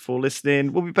 everybody, for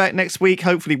listening. We'll be back next week,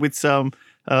 hopefully with some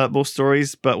more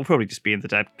stories, but we'll probably just be in the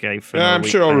dad cave for I'm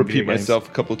sure I'll repeat myself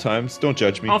a couple of times. Don't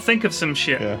judge me. I'll think of some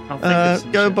shit. Yeah. I'll think of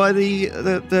some go shit. by the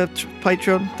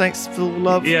Patreon. Thanks for the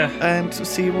love. Yeah. And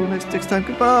see you all next time.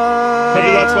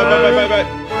 Goodbye.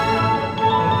 Bye.